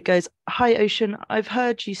 It goes, hi, Ocean. I've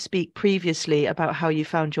heard you speak previously about how you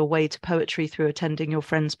found your way to poetry through attending your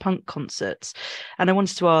friends' punk concerts. And I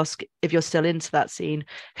wanted to ask, if you're still into that scene,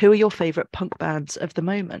 who are your favorite punk bands of the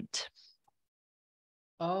moment?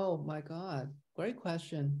 Oh my God, great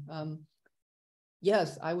question.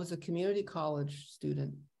 Yes, I was a community college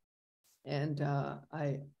student, and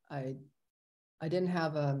I didn't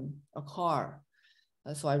have a car.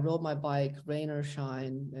 So I rode my bike, rain or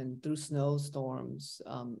shine, and through snowstorms.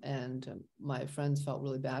 My friends felt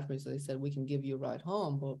really bad for me, so they said, "We can give you a ride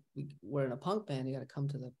home, but we're in a punk band. You got to come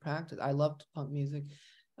to the practice." I loved punk music.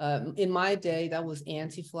 In my day, that was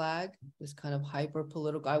anti-flag, this kind of hyper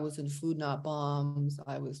political. I was in Food Not Bombs.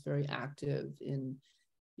 I was very active in,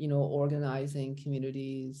 organizing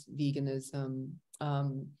communities, veganism.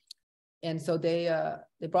 And so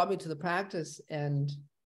they brought me to the practice, and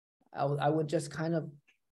I would just kind of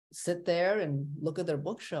sit there and look at their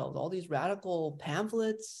bookshelves, all these radical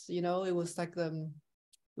pamphlets. It was like it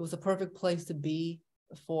was a perfect place to be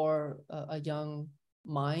for a young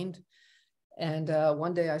mind. And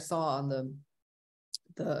one day I saw on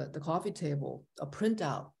the coffee table a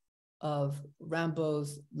printout of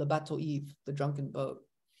Rimbaud's Le Bateau Ivre, The Drunken Boat.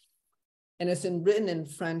 And it's written in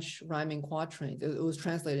French rhyming quatrains. It was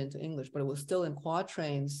translated into English, but it was still in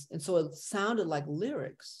quatrains. And so it sounded like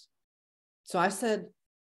lyrics. So I said,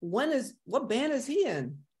 what band is he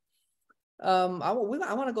in? I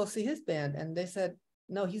want to go see his band. And they said,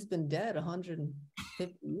 no, he's been dead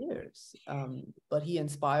 150 years. But he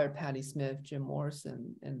inspired Patti Smith, Jim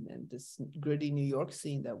Morrison, and this gritty New York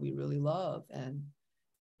scene that we really love. And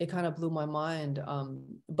it kind of blew my mind.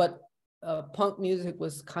 But punk music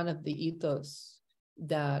was kind of the ethos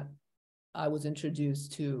that I was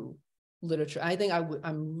introduced to literature. I think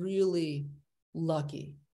I'm really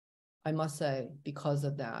lucky, I must say, because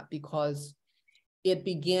of that, because it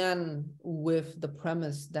began with the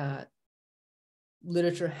premise that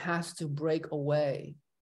literature has to break away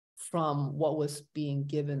from what was being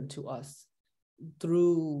given to us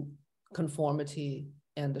through conformity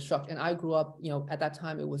and the structure. And I grew up, at that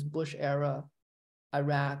time, it was Bush era,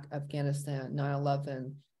 Iraq, Afghanistan,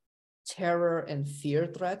 9/11. Terror and fear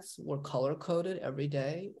threats were color-coded every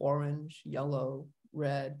day, orange, yellow,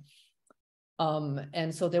 red.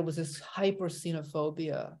 And so there was this hyper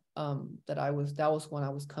xenophobia that was when I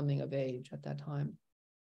was coming of age at that time.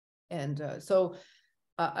 And so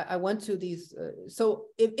I went to these, so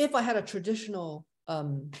if I had a traditional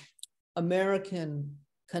American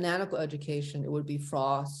canonical education, it would be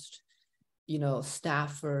Frost,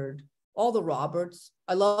 Stafford, all the Roberts.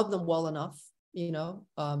 I love them well enough,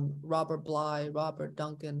 Robert Bly, Robert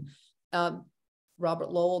Duncan,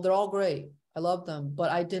 Robert Lowell, they're all great. I love them,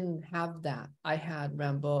 but I didn't have that. I had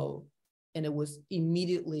Rimbaud, and it was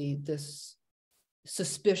immediately this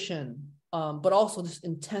suspicion, but also this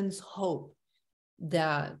intense hope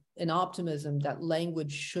that an optimism that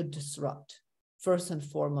language should disrupt first and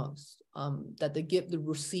foremost, that the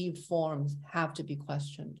received forms have to be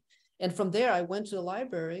questioned. And from there, I went to the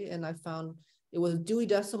library and I found it was Dewey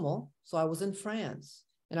Decimal. So I was in France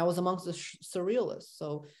and I was amongst the surrealists.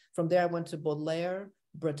 So from there, I went to Baudelaire,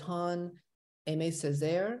 Breton, Aimé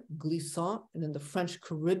Césaire, Glissant, and then the French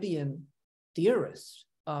Caribbean theorists.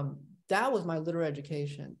 That was my literary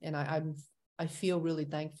education. And I feel really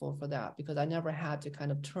thankful for that, because I never had to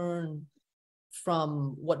kind of turn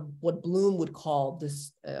from what Bloom would call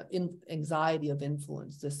this anxiety of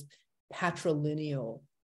influence, this patrilineal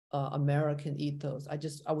American ethos.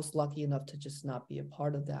 I was lucky enough to just not be a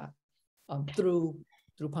part of that through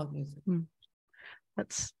punk music.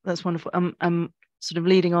 That's wonderful. I'm sort of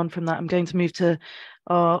leading on from that. I'm going to move to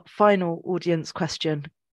our final audience question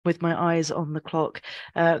with my eyes on the clock,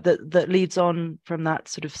 that leads on from that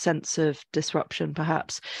sort of sense of disruption,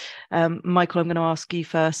 perhaps. Michael, I'm going to ask you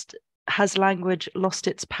first. Has language lost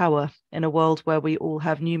its power in a world where we all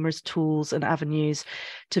have numerous tools and avenues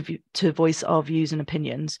to voice our views and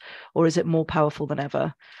opinions, or is it more powerful than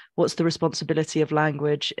ever? What's the responsibility of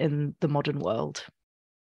language in the modern world?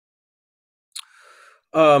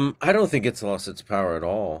 I don't think it's lost its power at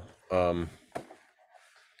all.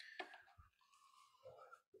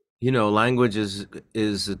 You know, language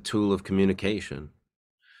is a tool of communication.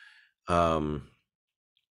 When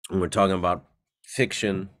we're talking about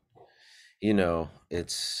fiction, you know,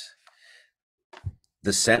 it's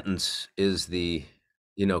the sentence is the,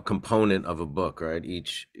 you know, component of a book, right?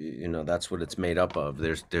 Each, you know, that's what it's made up of.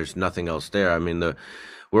 There's nothing else there. I mean,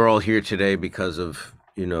 we're all here today because of,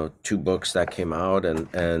 you know, two books that came out,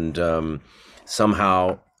 and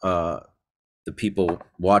somehow the people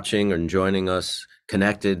watching and joining us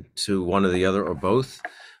connected to one or the other or both,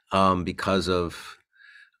 because of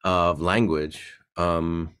language.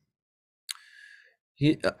 I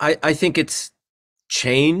think it's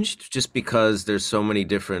changed just because there's so many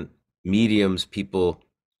different mediums people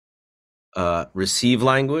receive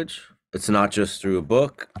language. It's not just through a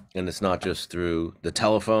book, and it's not just through the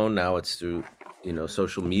telephone. Now it's through, you know,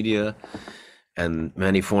 social media and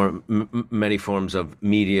many forms of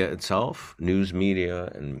media itself, news media,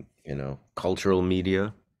 and, you know, cultural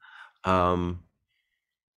media. I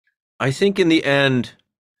think in the end,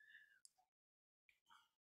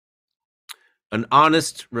 an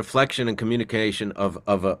honest reflection and communication of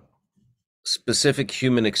a specific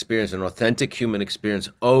human experience, an authentic human experience,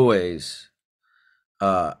 always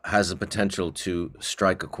has the potential to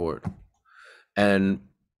strike a chord. And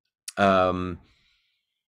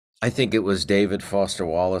I think it was David Foster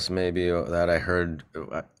Wallace, maybe, that I heard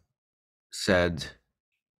said,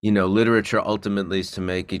 you know, literature ultimately is to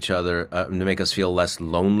make to make us feel less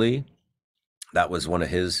lonely. That was one of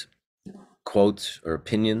his quotes or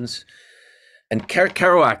opinions. And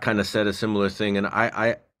Kerouac kind of said a similar thing, and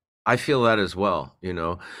I feel that as well. You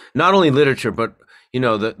know, not only literature, but, you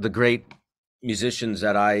know, the great musicians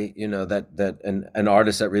that and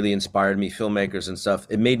artists that really inspired me, filmmakers and stuff.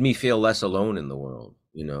 It made me feel less alone in the world.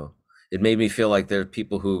 You know, it made me feel like there are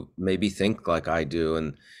people who maybe think like I do,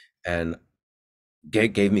 and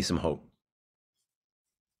gave me some hope.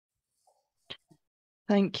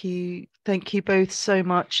 Thank you both so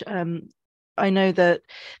much. I know that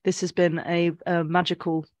this has been a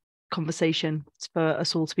magical conversation for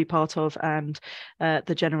us all to be part of, and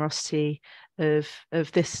the generosity of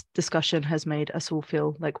this discussion has made us all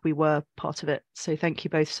feel like we were part of it. So thank you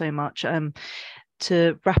both so much.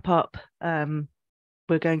 To wrap up,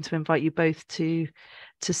 we're going to invite you both to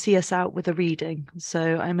see us out with a reading.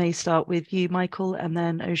 So I may start with you, Michael, and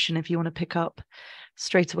then Ocean, if you want to pick up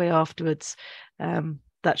straight away afterwards.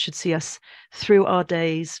 That should see us through our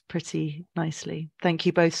days pretty nicely. Thank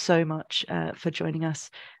you both so much for joining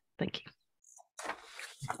us. Thank you.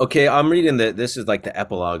 Okay, I'm reading this is like the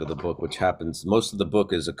epilogue of the book, which happens, most of the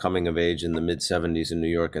book is a coming of age in the mid 70s in New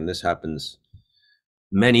York, and this happens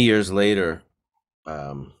many years later,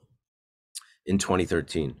 in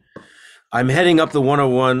 2013. I'm heading up the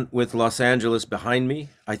 101 with Los Angeles behind me.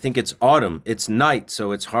 I think it's autumn. It's night,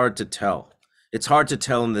 so it's hard to tell. It's hard to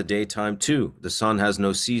tell in the daytime, too. The sun has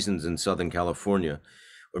no seasons in Southern California.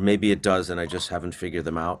 Or maybe it does, and I just haven't figured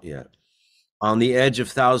them out yet. On the edge of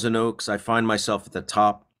Thousand Oaks, I find myself at the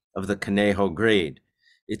top of the Conejo grade.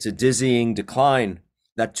 It's a dizzying decline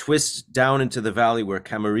that twists down into the valley where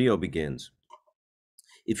Camarillo begins.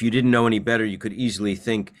 If you didn't know any better, you could easily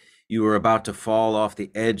think you were about to fall off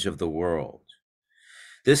the edge of the world.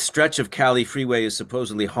 This stretch of Cali freeway is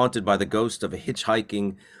supposedly haunted by the ghost of a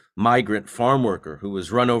hitchhiking migrant farm worker who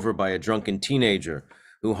was run over by a drunken teenager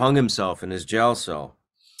who hung himself in his jail cell,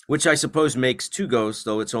 which I suppose makes two ghosts,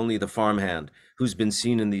 though it's only the farmhand who's been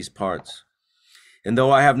seen in these parts. And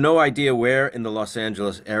though I have no idea where in the Los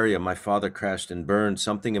Angeles area my father crashed and burned,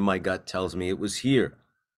 something in my gut tells me it was here.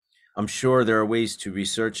 I'm sure there are ways to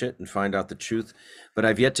research it and find out the truth, but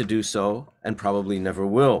I've yet to do so and probably never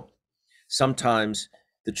will. Sometimes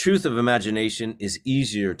the truth of imagination is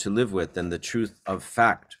easier to live with than the truth of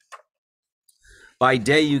fact. By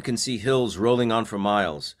day, you can see hills rolling on for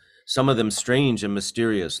miles, some of them strange and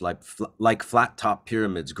mysterious, like flat-top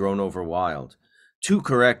pyramids grown over wild, too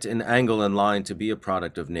correct in angle and line to be a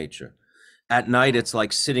product of nature. At night, it's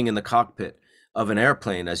like sitting in the cockpit of an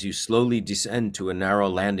airplane as you slowly descend to a narrow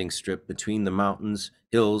landing strip between the mountains,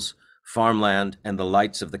 hills, farmland, and the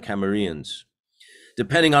lights of the Camarines.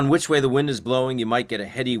 Depending on which way the wind is blowing, you might get a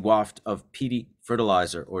heady waft of peaty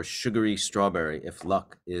fertilizer or sugary strawberry if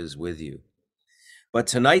luck is with you. But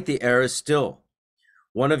tonight the air is still.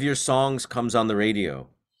 One of your songs comes on the radio.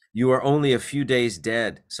 You are only a few days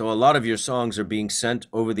dead, so a lot of your songs are being sent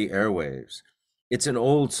over the airwaves. It's an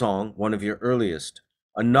old song, one of your earliest,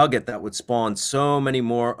 a nugget that would spawn so many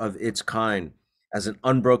more of its kind as an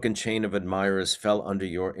unbroken chain of admirers fell under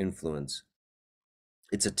your influence.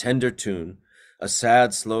 It's a tender tune, a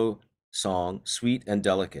sad, slow song, sweet and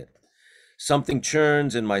delicate. Something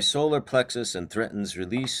churns in my solar plexus and threatens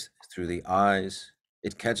release through the eyes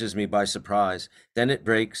It catches me by surprise. Then it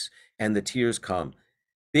breaks, and the tears come.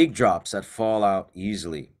 Big drops that fall out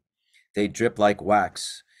easily. They drip like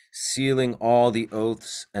wax, sealing all the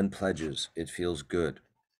oaths and pledges. It feels good.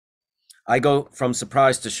 I go from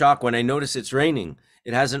surprise to shock when I notice it's raining.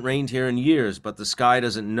 It hasn't rained here in years, but the sky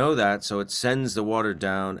doesn't know that, so it sends the water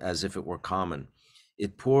down as if it were common.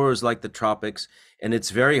 It pours like the tropics, and it's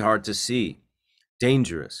very hard to see.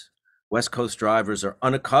 Dangerous. West Coast drivers are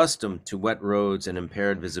unaccustomed to wet roads and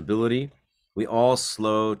impaired visibility. We all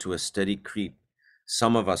slow to a steady creep,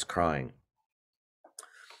 some of us crying.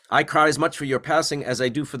 I cry as much for your passing as I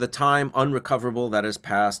do for the time unrecoverable that has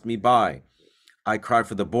passed me by. I cry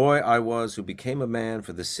for the boy I was who became a man,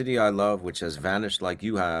 for the city I love which has vanished like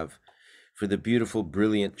you have, for the beautiful,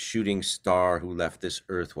 brilliant shooting star who left this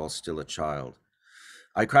earth while still a child.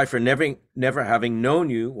 I cry for never having known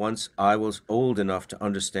you once I was old enough to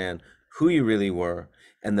understand who you really were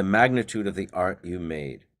and the magnitude of the art you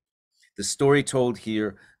made. The story told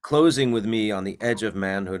here, closing with me on the edge of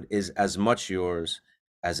manhood, is as much yours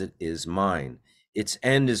as it is mine. Its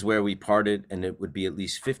end is where we parted, and it would be at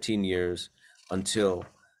least 15 years until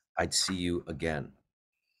I'd see you again.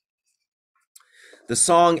 The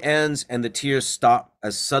song ends and the tears stop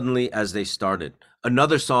as suddenly as they started.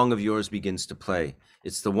 Another song of yours begins to play.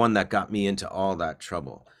 It's the one that got me into all that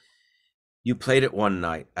trouble. You played it one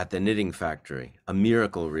night at the knitting factory, a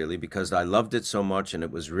miracle really, because I loved it so much and it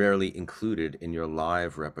was rarely included in your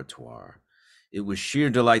live repertoire. It was sheer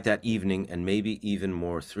delight that evening and maybe even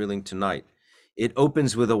more thrilling tonight. It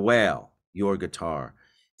opens with a wail, your guitar,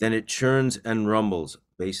 then it churns and rumbles,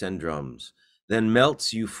 bass and drums, then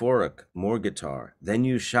melts euphoric, more guitar, then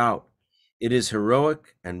you shout. It is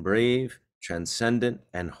heroic and brave, transcendent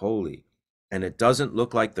and holy, and it doesn't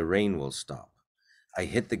look like the rain will stop. I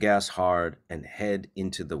hit the gas hard and head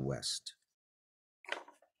into the west.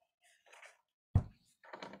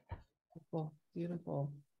 Beautiful,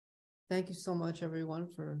 beautiful. Thank you so much, everyone,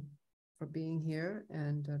 for being here,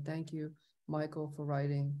 and thank you, Michael, for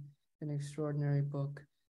writing an extraordinary book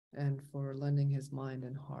and for lending his mind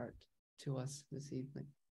and heart to us this evening.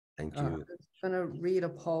 Thank you. I'm going to read a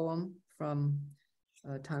poem from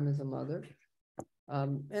Time as a Mother,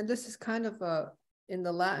 and this is kind of in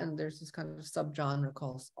the Latin, there's this kind of subgenre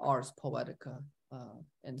called ars poetica.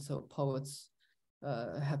 And so poets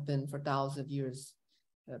have been for thousands of years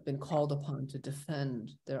been called upon to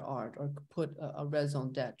defend their art or put a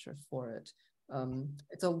raison d'etre for it.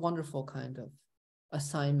 It's a wonderful kind of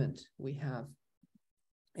assignment we have.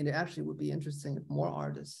 And it actually would be interesting if more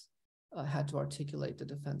artists had to articulate the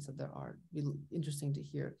defense of their art. It'd be interesting to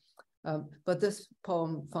hear. But this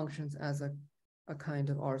poem functions as a kind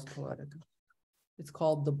of ars poetica. It's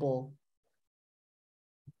called The Bull.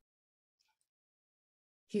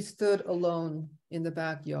 He stood alone in the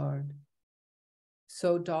backyard,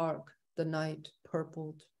 so dark the night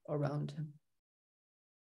purpled around him.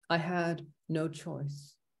 I had no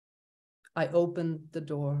choice. I opened the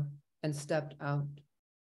door and stepped out,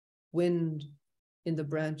 wind in the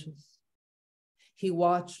branches. He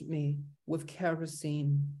watched me with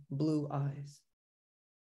kerosene blue eyes.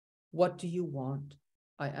 What do you want?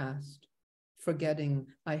 I asked, forgetting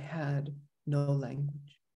I had no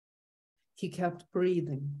language. He kept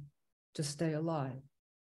breathing to stay alive.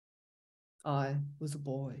 I was a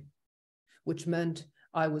boy, which meant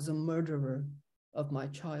I was a murderer of my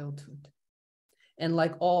childhood. And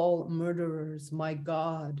like all murderers, my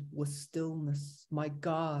God was stillness. My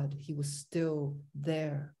God, he was still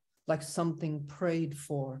there, like something prayed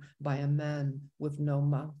for by a man with no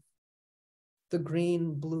mouth. The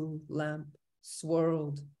green-blue lamp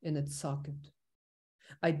swirled in its socket.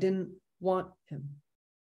 I didn't want him.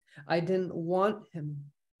 I didn't want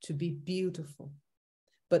him to be beautiful,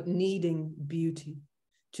 but needing beauty,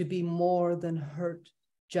 to be more than hurt,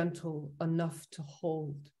 gentle enough to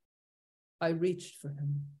hold. I reached for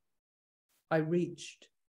him. I reached,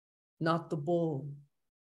 not the bull,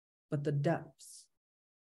 but the depths.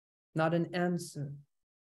 Not an answer,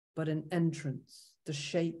 but an entrance, the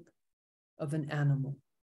shape of an animal.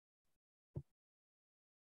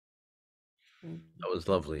 That was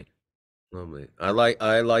lovely. Lovely. I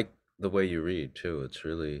like the way you read too. It's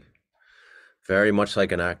really very much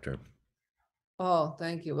like an actor. Oh,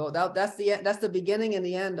 thank you. Well, that's the beginning and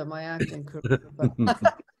the end of my acting career. But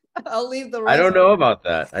I'll leave the rest. I don't know about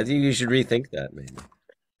that. I think you should rethink that, maybe.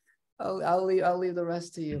 I'll leave the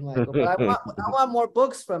rest to you, Michael. But I want more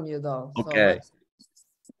books from you, though. Okay.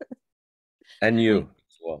 So And you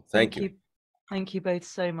as well. Thank you. Thank you both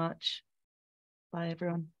so much. Bye,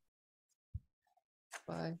 everyone.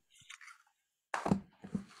 Bye.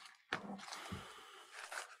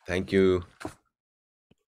 Thank you.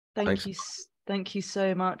 Thank Thanks. you. Thank you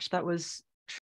so much. That was